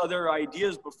those other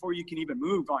ideas before you can even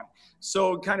move on.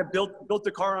 So kind of built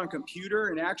the car on computer,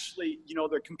 and actually, you know,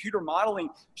 the computer modeling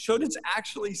showed it's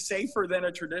actually safer than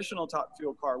a traditional top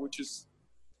fuel car, which is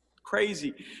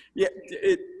crazy. Yeah,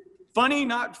 funny,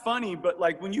 not funny, but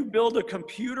like when you build a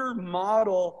computer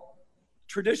model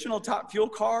traditional top fuel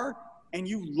car and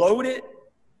you load it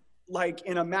like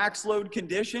in a max load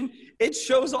condition, it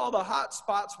shows all the hot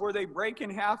spots where they break in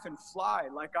half and fly,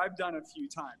 like I've done a few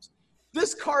times.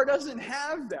 This car doesn't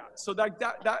have that. So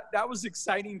that was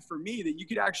exciting for me, that you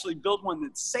could actually build one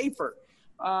that's safer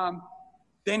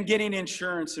than getting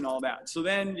insurance and all that. So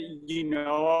then, you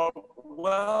know,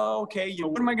 well, okay, you know,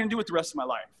 what am I going to do with the rest of my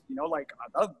life? You know, like, I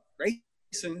love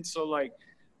racing. So like,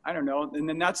 I don't know. And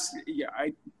then that's, yeah,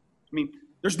 I mean,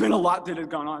 there's been a lot that has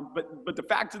gone on, but the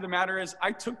fact of the matter is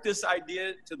I took this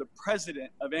idea to the president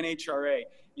of NHRA,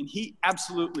 and he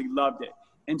absolutely loved it.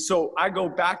 And so I go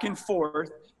back and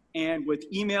forth and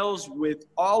with emails with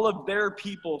all of their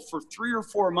people for 3 or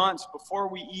 4 months before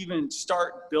we even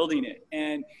start building it,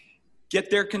 and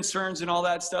get their concerns and all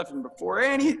that stuff. And before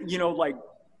any, you know, like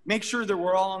make sure that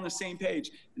we're all on the same page.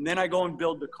 And then I go and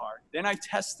build the car. Then I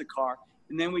test the car.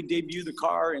 And then we debut the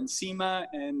car in SEMA,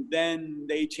 and then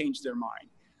they change their mind.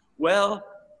 Well,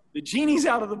 the genie's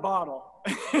out of the bottle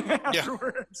after we're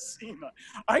at SEMA.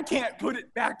 I can't put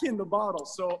it back in the bottle,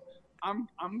 so I'm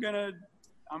gonna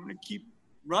keep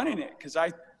running it, because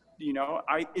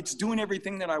it's doing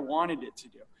everything that I wanted it to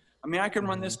do. I mean, I can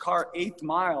run this car 8th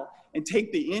mile and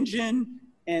take the engine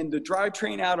and the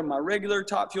drivetrain out of my regular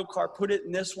top fuel car, put it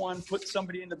in this one, put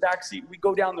somebody in the back seat. We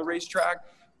go down the racetrack,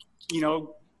 you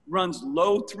know, runs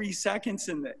low 3 seconds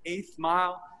in the 8th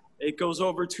mile. It goes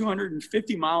over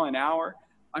 250 mile an hour.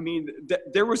 I mean,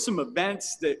 there were some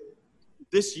events that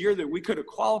this year that we could have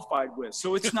qualified with.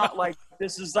 So it's not like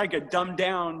this is like a dumbed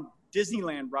down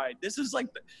Disneyland ride. This is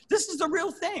the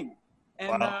real thing.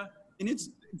 And, wow.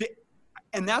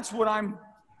 And that's what I'm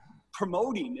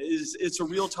promoting, is it's a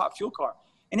real top fuel car.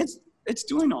 And it's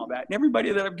doing all that. And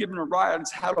everybody that I've given a ride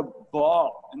has had a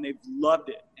ball, and they've loved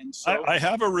it. And so I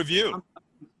have a review.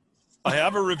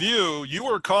 You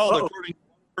were called, according to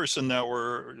one person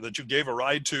that you gave a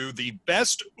ride to, the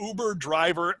best Uber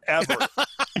driver ever.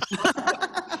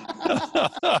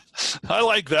 I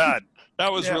like that.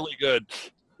 That was really good.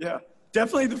 Yeah,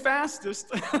 definitely the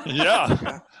fastest.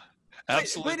 Yeah,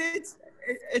 absolutely. But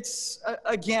it's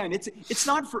again, it's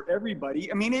not for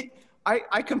everybody. I mean,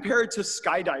 I compare it to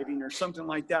skydiving or something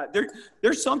like that.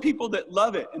 There's some people that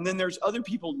love it, and then there's other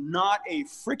people, not a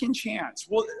freaking chance.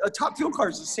 Well, a top fuel car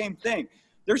is the same thing.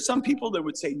 There's some people that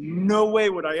would say, no way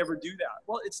would I ever do that.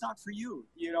 Well, it's not for you.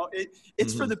 You know,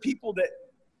 it's for the people that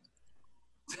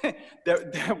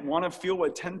want to feel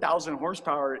what 10,000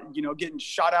 horsepower, you know, getting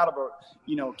shot out of a,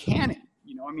 you know, cannon.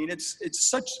 You know, I mean, it's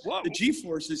such, the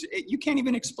G-forces, you can't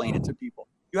even explain it to people.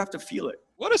 You have to feel it.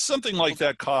 What does something like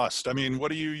that cost? I mean,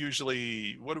 what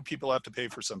do people have to pay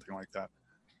for something like that?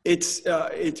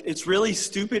 It's really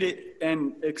stupid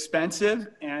and expensive.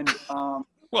 And, of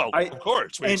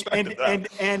course, we expected that.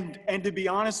 And to be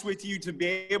honest with you, to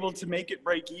be able to make it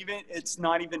break even, it's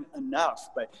not even enough.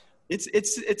 But it's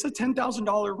a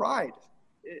 $10,000 ride.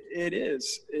 It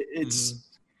is. It's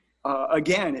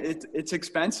again, it's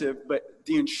expensive, but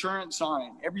the insurance on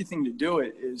it, everything to do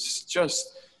it is just.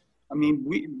 I mean,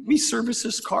 we service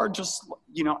this car just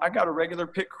you know, I got a regular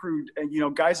pit crew, and, you know,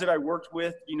 guys that I worked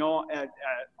with, you know,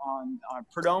 on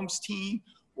Prudhomme's team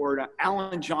or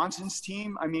Alan Johnson's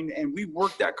team. I mean, and we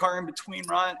worked that car in between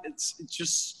run. It's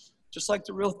just like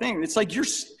the real thing. It's like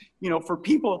you know, for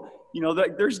people, you know,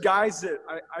 there's guys that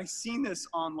I seen this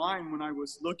online when I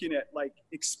was looking at like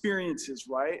experiences,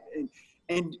 right?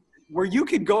 And where you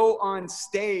could go on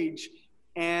stage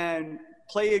and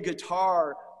play a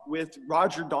guitar with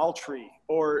Roger Daltrey,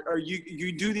 or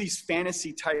you do these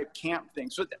fantasy type camp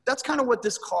things. So that's kind of what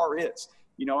this car is.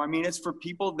 You know, I mean, it's for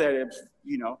people that have,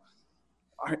 you know,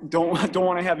 don't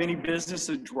want to have any business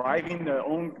of driving their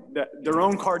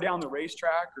own car down the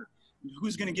racetrack, or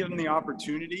who's going to give them the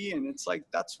opportunity. And it's like,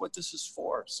 that's what this is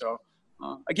for. So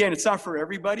again, it's not for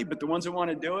everybody, but the ones that want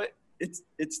to do it,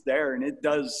 it's there, and it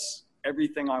does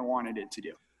everything I wanted it to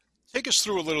do. Take us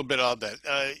through a little bit of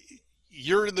that.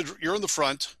 You're in the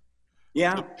front.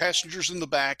 Yeah. The passengers in the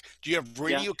back. Do you have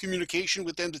radio communication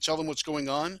with them to tell them what's going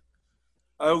on?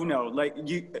 Oh no! Like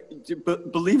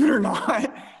believe it or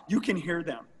not, you can hear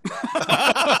them.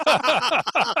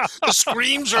 The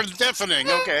screams are deafening.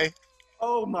 Okay.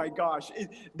 Oh my gosh,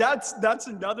 that's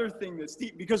another thing that's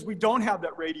deep, because we don't have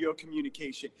that radio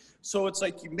communication. So it's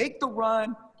like you make the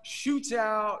run, shoots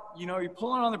out, you know, you're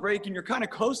pulling on the brake and you're kind of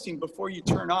coasting before you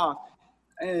turn off.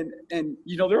 And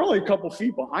you know, they're only a couple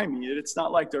feet behind me. It's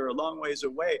not like they're a long ways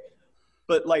away.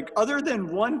 But like, other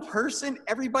than one person,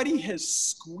 everybody has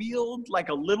squealed like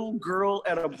a little girl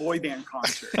at a boy band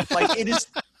concert. Like,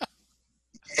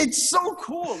 it's so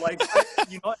cool. Like,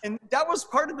 you know, and that was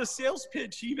part of the sales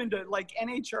pitch, even to like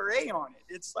NHRA on it.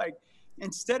 It's like,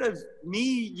 instead of me,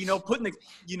 you know, putting the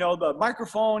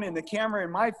microphone and the camera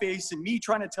in my face and me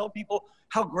trying to tell people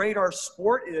how great our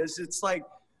sport is, it's like,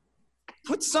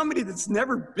 put somebody that's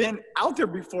never been out there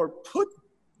before, put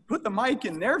the mic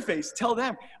in their face, tell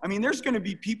them. I mean, there's going to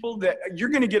be people that you're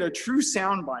going to get a true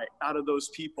soundbite out of those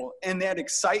people, and that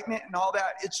excitement and all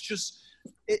that. It's just,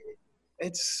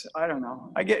 it's, I don't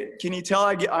know. Can you tell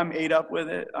I'm ate up with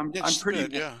it? I'm pretty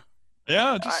good, yeah.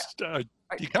 Yeah.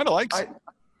 He kind of likes it.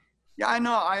 Yeah, I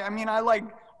know. I mean, I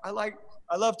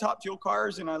love Top Fuel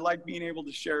cars, and I like being able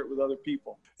to share it with other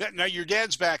people. Now your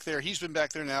dad's back there. He's been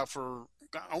back there now for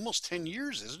almost 10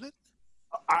 years, isn't it?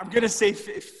 I'm going to say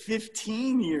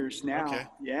 15 years now. Okay.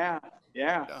 Yeah.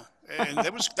 And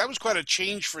that was quite a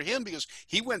change for him, because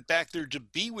he went back there to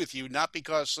be with you, not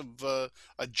because of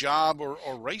a job or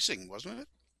racing, wasn't it?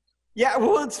 Yeah,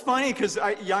 well, it's funny because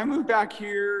I moved back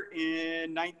here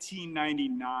in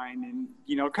 1999, and,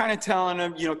 you know, kind of telling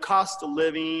him, you know, cost of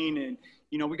living, and,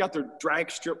 you know, we got their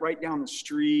drag strip right down the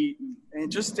street,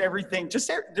 and just everything. Just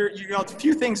there, you know, a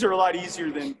few things are a lot easier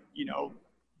than, you know,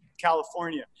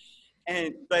 California.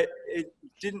 But it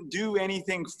didn't do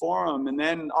anything for him. And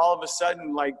then all of a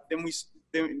sudden, like, then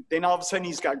all of a sudden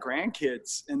he's got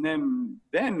grandkids. And then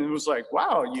it was like,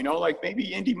 wow, you know, like,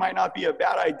 maybe Indy might not be a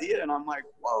bad idea. And I'm like,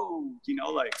 whoa, you know,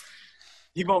 like,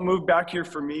 he won't move back here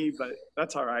for me, but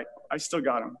that's all right. I still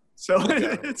got him. So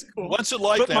it's cool. What's it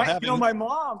like now? You know, my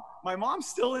mom's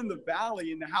still in the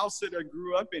valley, in the house that I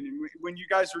grew up in. And when you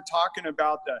guys were talking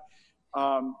about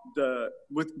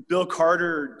with Bill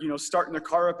Carter, you know, starting the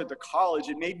car up at the college,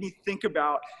 it made me think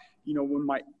about, you know, when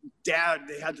my dad,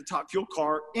 they had the Top Fuel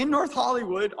car in North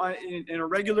Hollywood in a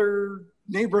regular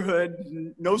neighborhood,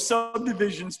 no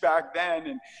subdivisions back then.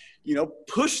 And, you know,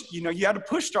 you had to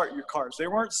push start your cars. They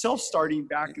weren't self-starting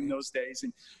back in those days.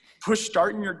 And push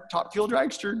starting your Top Fuel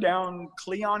dragster down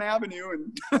Cleon Avenue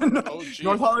in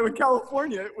North Hollywood,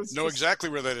 California. It was exactly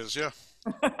where that is. Yeah.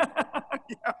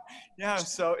 Yeah.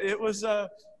 So it was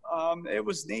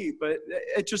neat, but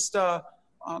it just,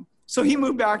 so he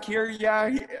moved back here.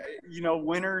 Yeah. You know,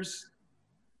 winters,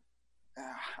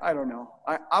 I don't know.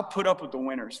 I'll put up with the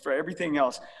winters for everything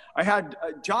else. I had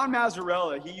John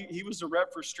Mazzarella. He was a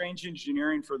rep for Strange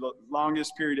Engineering for the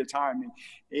longest period of time.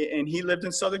 And he lived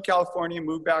in Southern California,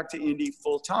 moved back to Indy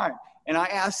full time. And I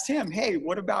asked him, hey,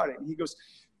 what about it? And he goes,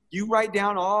 you write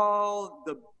down all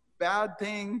the bad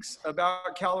things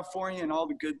about California and all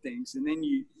the good things. And then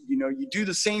you do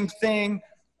the same thing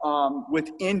with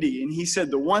Indy. And he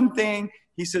said, the one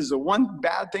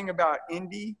bad thing about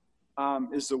Indy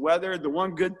is the weather. The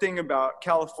one good thing about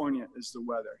California is the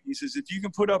weather. He says, if you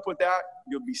can put up with that,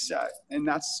 you'll be set. And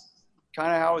that's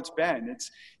kind of how it's been.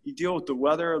 You deal with the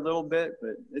weather a little bit,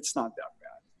 but it's not that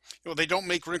bad. Well, they don't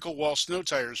make wrinkle wall snow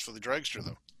tires for the dragster,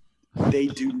 though. They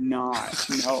do not.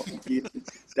 No,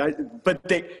 but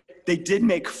they did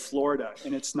make Florida,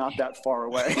 and it's not that far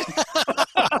away.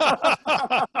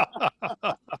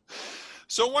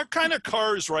 So what kind of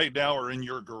cars right now are in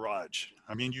your garage?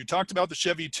 I mean, you talked about the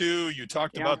Chevy 2, you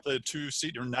talked about the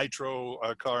 2-seater Nitro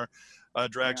car.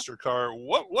 dragster car.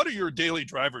 What are your daily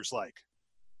drivers like?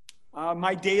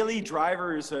 My daily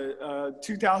driver is a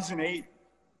 2008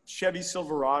 Chevy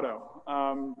Silverado.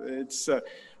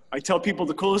 I tell people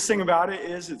the coolest thing about it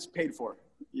is it's paid for,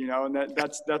 and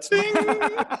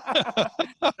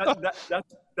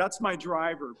that's my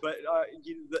driver. But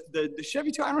the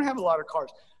Chevy 2, I don't have a lot of cars.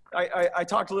 I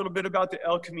talked a little bit about the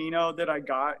El Camino that I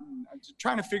got, and I'm just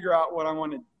trying to figure out what I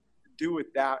want to do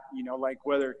with that. Like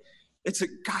whether it's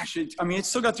it's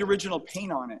still got the original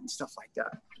paint on it and stuff like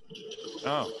that.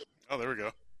 Oh, there we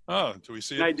go. Oh, do we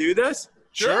see Can it? I do this?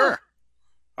 Sure.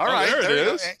 All right. There it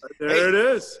is. There it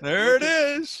is. There it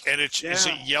is. And is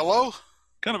it yellow?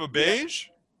 Kind of a beige.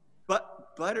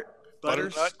 Butternut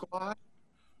squash.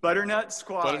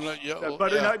 Butternut yellow. That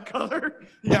butternut color.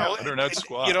 Yeah, butternut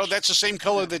squash. That's the same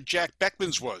color that Jack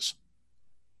Beckman's was.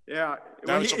 Yeah.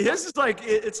 Now Well, his is like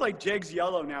it's like Jeg's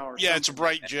yellow now. Or Yeah, it's a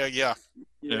bright Jag. Yeah.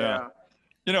 Yeah.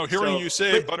 Hearing you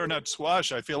say butternut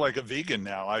squash, I feel like a vegan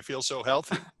now. I feel so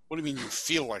healthy. What do you mean you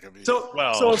feel like a vegan? So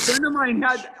a friend of mine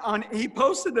he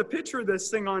posted the picture of this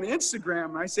thing on Instagram.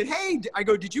 And I said, hey,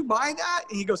 did you buy that?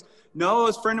 And he goes, no,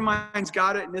 a friend of mine's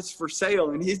got it and it's for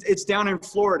sale. And it's down in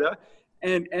Florida.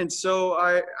 And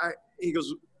so he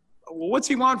goes, well, what's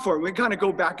he want for it? We kind of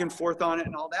go back and forth on it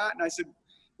and all that. And I said,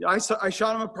 I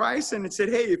shot him a price and it said,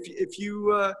 hey, if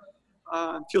you'll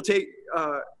take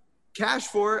cash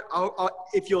for it,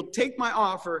 if you'll take my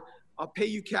offer, I'll pay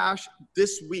you cash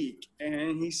this week.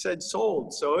 And he said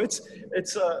sold. So it's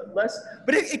less,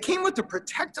 but it came with the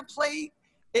protector plate.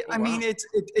 I mean,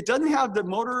 it doesn't have the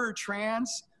motor or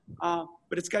trans,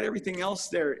 but it's got everything else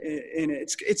there in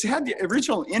it. It's had the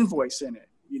original invoice in it,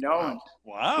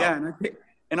 Wow. Yeah,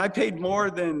 and I paid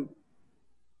more than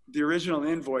the original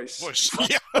invoice.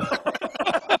 Yeah.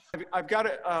 I've got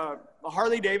a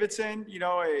Harley Davidson,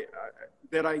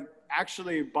 that I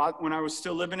actually bought when I was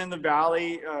still living in the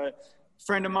Valley. A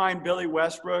friend of mine, Billy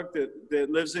Westbrook, that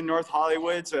lives in North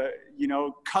Hollywood's a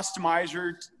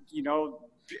customizer,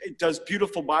 it does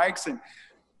beautiful bikes, and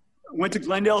went to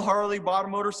Glendale Harley, bought a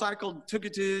motorcycle, took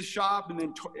it to his shop, and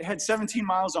then it had 17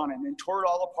 miles on it, and then tore it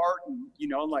all apart, and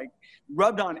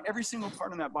rubbed on every single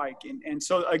part on that bike, and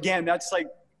so again, that's like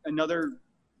another,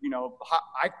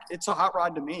 it's a hot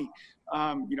rod to me,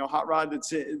 hot rod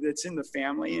that's in the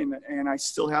family, and I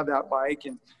still have that bike,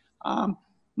 and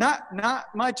not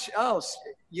much else.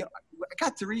 I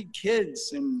got 3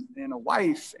 kids and a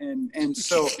wife, and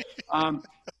so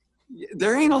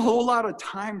there ain't a whole lot of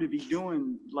time to be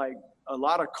doing like a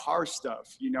lot of car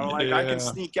stuff. I can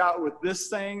sneak out with this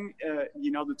thing, the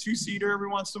 2-seater every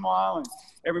once in a while, and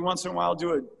every once in a while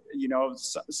do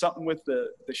something with the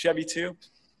Chevy 2.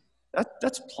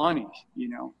 That's plenty,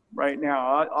 right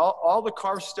now. All the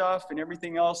car stuff and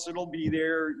everything else, it'll be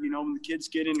there, when the kids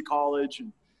get into college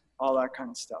and all that kind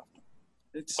of stuff.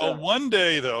 One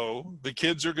day, though, the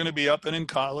kids are going to be up and in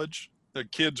college. The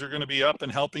kids are going to be up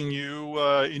and helping you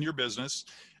in your business.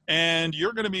 And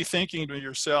you're going to be thinking to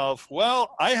yourself,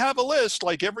 well, I have a list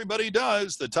like everybody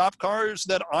does, the top cars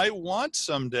that I want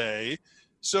someday.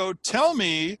 So tell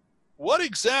me, what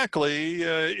exactly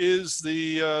is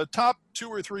the top 2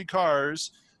 or 3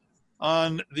 cars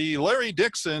on the Larry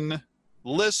Dixon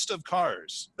list of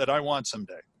cars that I want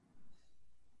someday?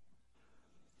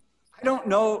 I don't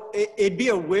know. It'd be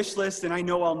a wish list, and I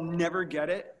know I'll never get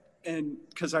it. And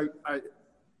because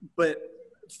but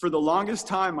for the longest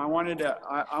time, I wanted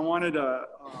a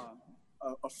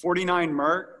 49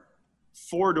 Merc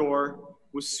 4-door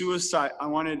with suicide. I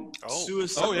wanted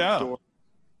suicide door.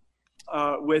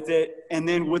 With it, and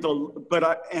then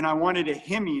I wanted a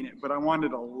Hemi in it, but I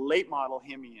wanted a late model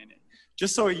Hemi in it.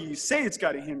 Just so you say it's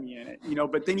got a Hemi in it,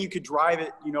 but then you could drive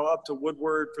it, up to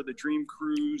Woodward for the Dream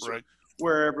Cruise, right, or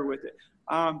wherever with it.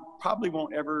 Probably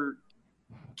won't ever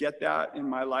get that in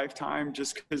my lifetime,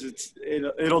 just because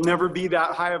it'll never be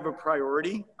that high of a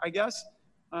priority, I guess.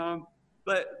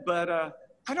 But I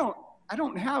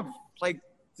don't have like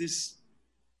this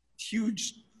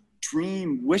huge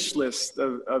dream wish list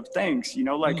of things,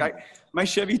 my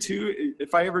Chevy 2,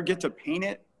 if I ever get to paint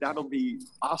it, that'll be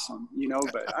awesome,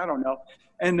 but I don't know.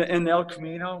 And the El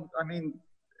Camino, I mean,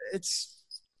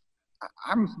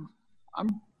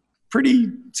 I'm pretty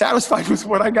satisfied with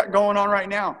what I got going on right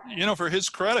now. For his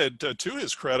credit, to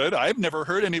his credit, I've never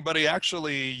heard anybody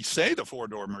actually say the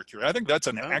 4-door Mercury. I think that's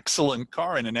an excellent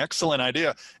car and an excellent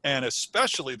idea, and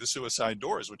especially the suicide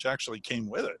doors, which actually came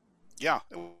with it. Yeah.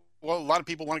 Well, a lot of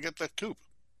people want to get the coupe.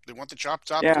 They want the chop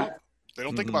top coupe. They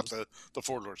don't think about the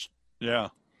 4-doors. Yeah.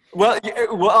 Well,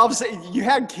 all of a sudden you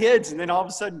had kids, and then all of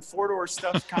a sudden 4-door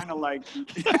stuff's kind of like.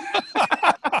 It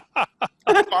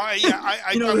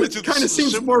kind of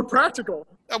seems more practical.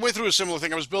 I went through a similar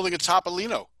thing. I was building a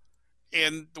Topolino,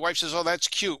 and the wife says, "Oh, that's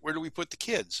cute. Where do we put the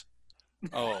kids?"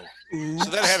 Oh,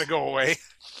 so that had to go away.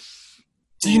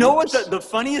 Do you know what the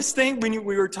funniest thing when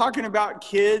we were talking about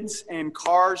kids and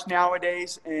cars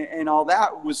nowadays and all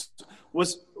that was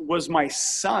my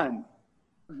son.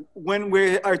 When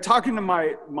we are talking to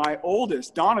my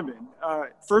oldest, Donovan,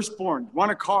 firstborn,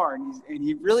 want a car, and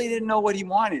he really didn't know what he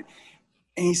wanted.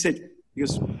 And he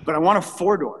goes, but I want a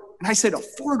 4-door. And I said, a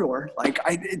 4-door? Like,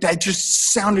 that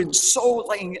just sounded so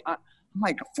like, I'm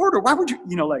like, a 4-door? Why would you,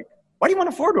 like, why do you want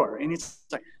a 4-door? And it's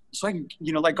like, so I can,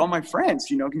 like all my friends,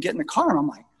 can get in the car. And I'm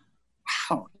like,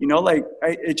 wow, like,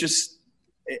 it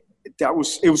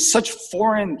was such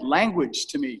foreign language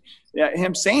to me,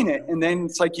 him saying it. And then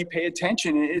it's like, you pay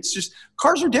attention. It's just,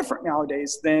 cars are different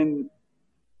nowadays than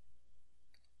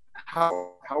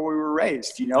how we were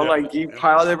raised, like you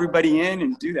pile everybody in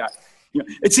and do that.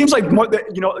 It seems like more that,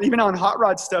 even on hot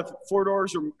rod stuff,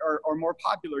 4-doors are more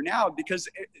popular now because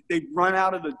they run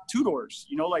out of the 2-doors,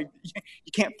 like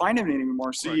you can't find them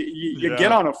anymore. So you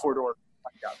get on a 4-door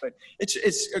like that, but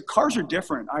it's cars are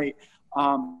different.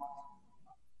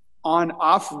 On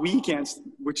off weekends,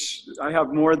 which I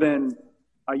have more than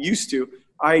I used to,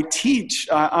 I teach.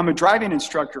 I'm a driving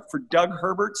instructor for Doug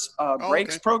Herbert's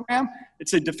Brakes program.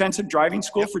 It's a defensive driving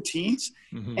school for teens,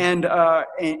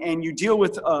 and you deal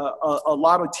with a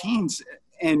lot of teens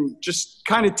and just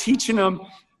kind of teaching them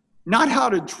not how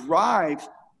to drive,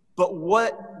 but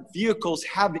what vehicles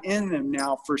have in them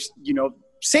now for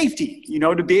safety.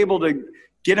 To be able to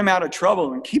get them out of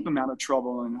trouble and keep them out of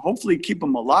trouble and hopefully keep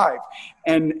them alive,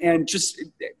 and just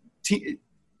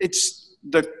it's.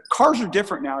 The cars are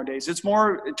different nowadays. It's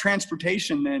more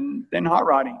transportation than hot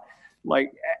rodding.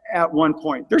 Like at one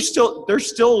point, there's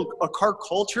still a car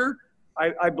culture,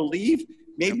 I believe,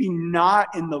 maybe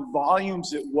not in the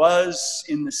volumes it was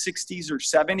in the 60s or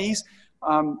 70s.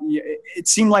 It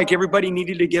seemed like everybody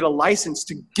needed to get a license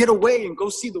to get away and go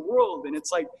see the world. And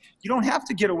it's like, you don't have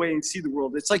to get away and see the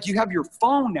world. It's like you have your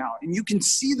phone now and you can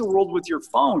see the world with your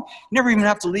phone. You never even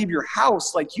have to leave your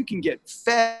house. Like you can get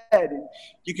fed and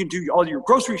you can do all your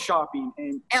grocery shopping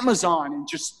and Amazon and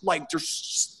just like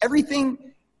there's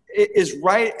everything is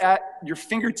right at your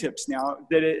fingertips now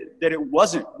that it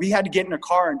wasn't. We had to get in a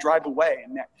car and drive away,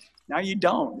 and now you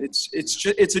don't.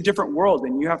 It's a different world,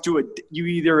 and you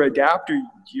either adapt or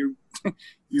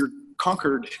you're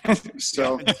conquered.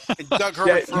 So and Doug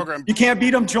Herbert's program, you can't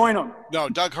beat them, join them. No,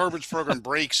 Doug Herbert's program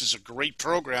Brakes is a great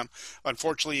program.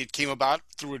 Unfortunately, it came about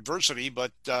through adversity,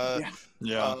 but I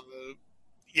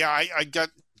got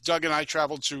Doug and I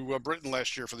traveled to Britain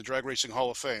last year for the Drag Racing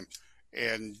Hall of Fame,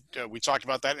 and we talked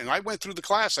about that. And I went through the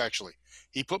class actually.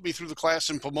 He put me through the class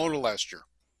in Pomona last year.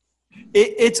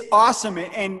 It's awesome,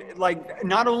 and like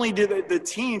not only do the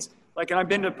teens and I've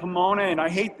been to Pomona, and I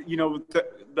hate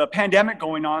the pandemic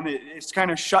going on. It's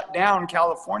kind of shut down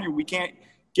California. We can't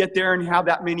get there and have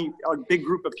that many big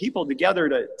group of people together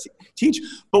to teach.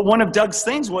 But one of Doug's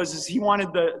things is he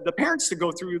wanted the parents to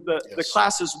go through the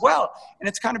class as well, and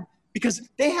it's kind of because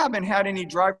they haven't had any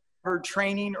driver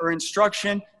training or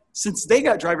instruction since they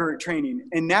got driver training.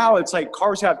 And now it's like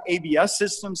cars have ABS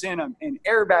systems in them and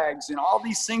airbags and all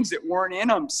these things that weren't in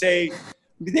them. They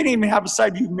didn't even have a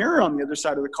side view mirror on the other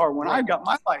side of the car when I got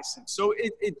my license. So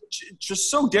it's just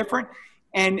so different,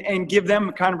 and give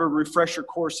them kind of a refresher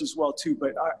course as well too.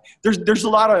 But there's a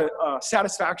lot of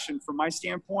satisfaction from my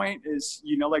standpoint is,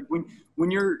 like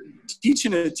when you're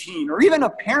teaching a teen or even a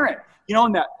parent,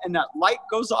 and that light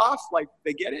goes off, like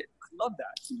they get it. I love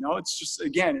that. It's just,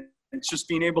 again, it's just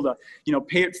being able to,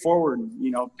 pay it forward,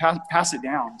 pass it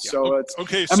down. Yeah. So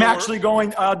I'm actually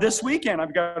going this weekend.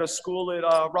 I've got a school at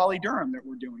Raleigh-Durham that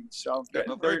we're doing. So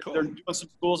they're doing some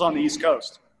schools on the East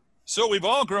Coast. So we've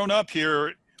all grown up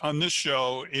here on this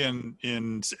show in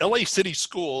LA City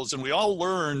schools, and we all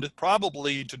learned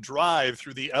probably to drive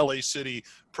through the LA City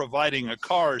providing a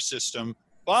car system.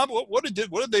 Bob, what did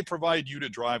they provide you to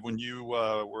drive when you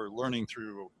were learning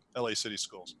through LA City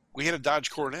schools? We had a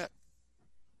Dodge Coronet.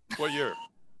 What year?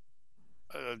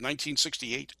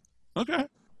 1968. Okay.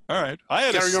 All right. I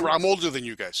remember. I'm older than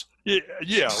you guys.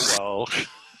 Yeah. Well,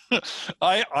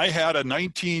 I had a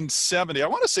 1970. I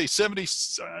want to say 70.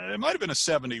 It might have been a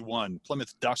 71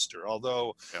 Plymouth Duster.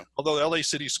 Although LA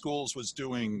City Schools was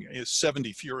doing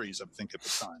 70 Furies, I think, at the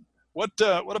time. What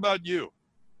about you?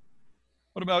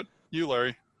 What about you,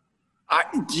 Larry?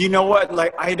 You know what?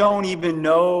 I don't even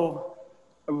know.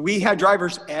 We had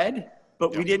driver's ed.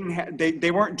 But we didn't have,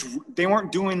 they weren't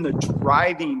doing the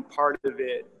driving part of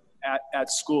it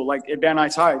at school. Like at Van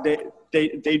Nuys High,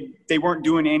 they weren't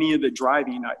doing any of the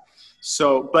driving.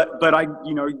 But I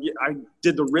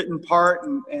did the written part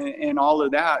and all of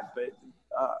that. But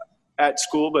at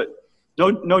school, but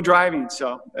no driving.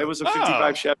 So it was a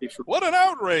 55 Chevy. What an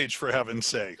outrage, for heaven's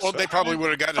sakes. Well, they probably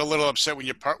would have gotten a little upset when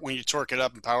you torque it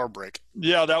up and power brake.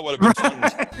 Yeah, that would have been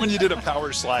fun when you did a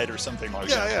power slide or something like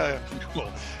that. Yeah. Cool.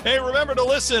 Hey, remember to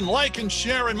listen, like, and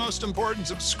share, and most important,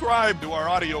 subscribe to our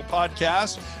audio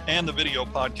podcast and the video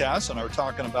podcast on our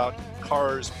Talking About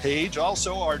Cars page.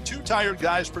 Also, our Two Tired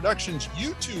Guys Productions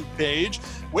YouTube page.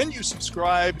 When you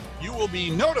subscribe, you will be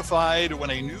notified when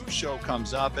a new show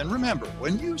comes up. And remember,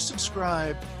 when you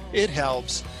subscribe, it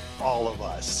helps all of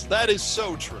us. That is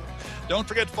so true. Don't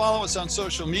forget to follow us on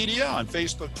social media, on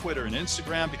Facebook, Twitter, and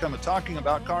Instagram. Become a Talking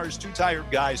About Cars Two Tired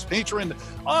Guys patron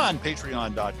on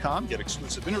patreon.com. Get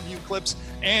exclusive interview clips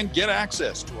and get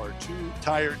access to our Two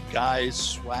Tired Guys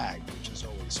swag, which is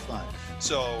always fun.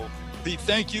 So, Pete,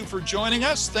 thank you for joining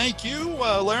us. Thank you,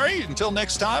 Larry. Until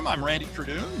next time, I'm Randy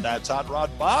Cardoon. That's Hot Rod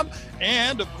Bob.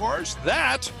 And, of course,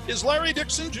 that is Larry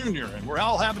Dixon Jr. And we're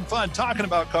all having fun talking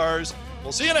about cars.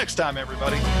 We'll see you next time,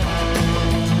 everybody.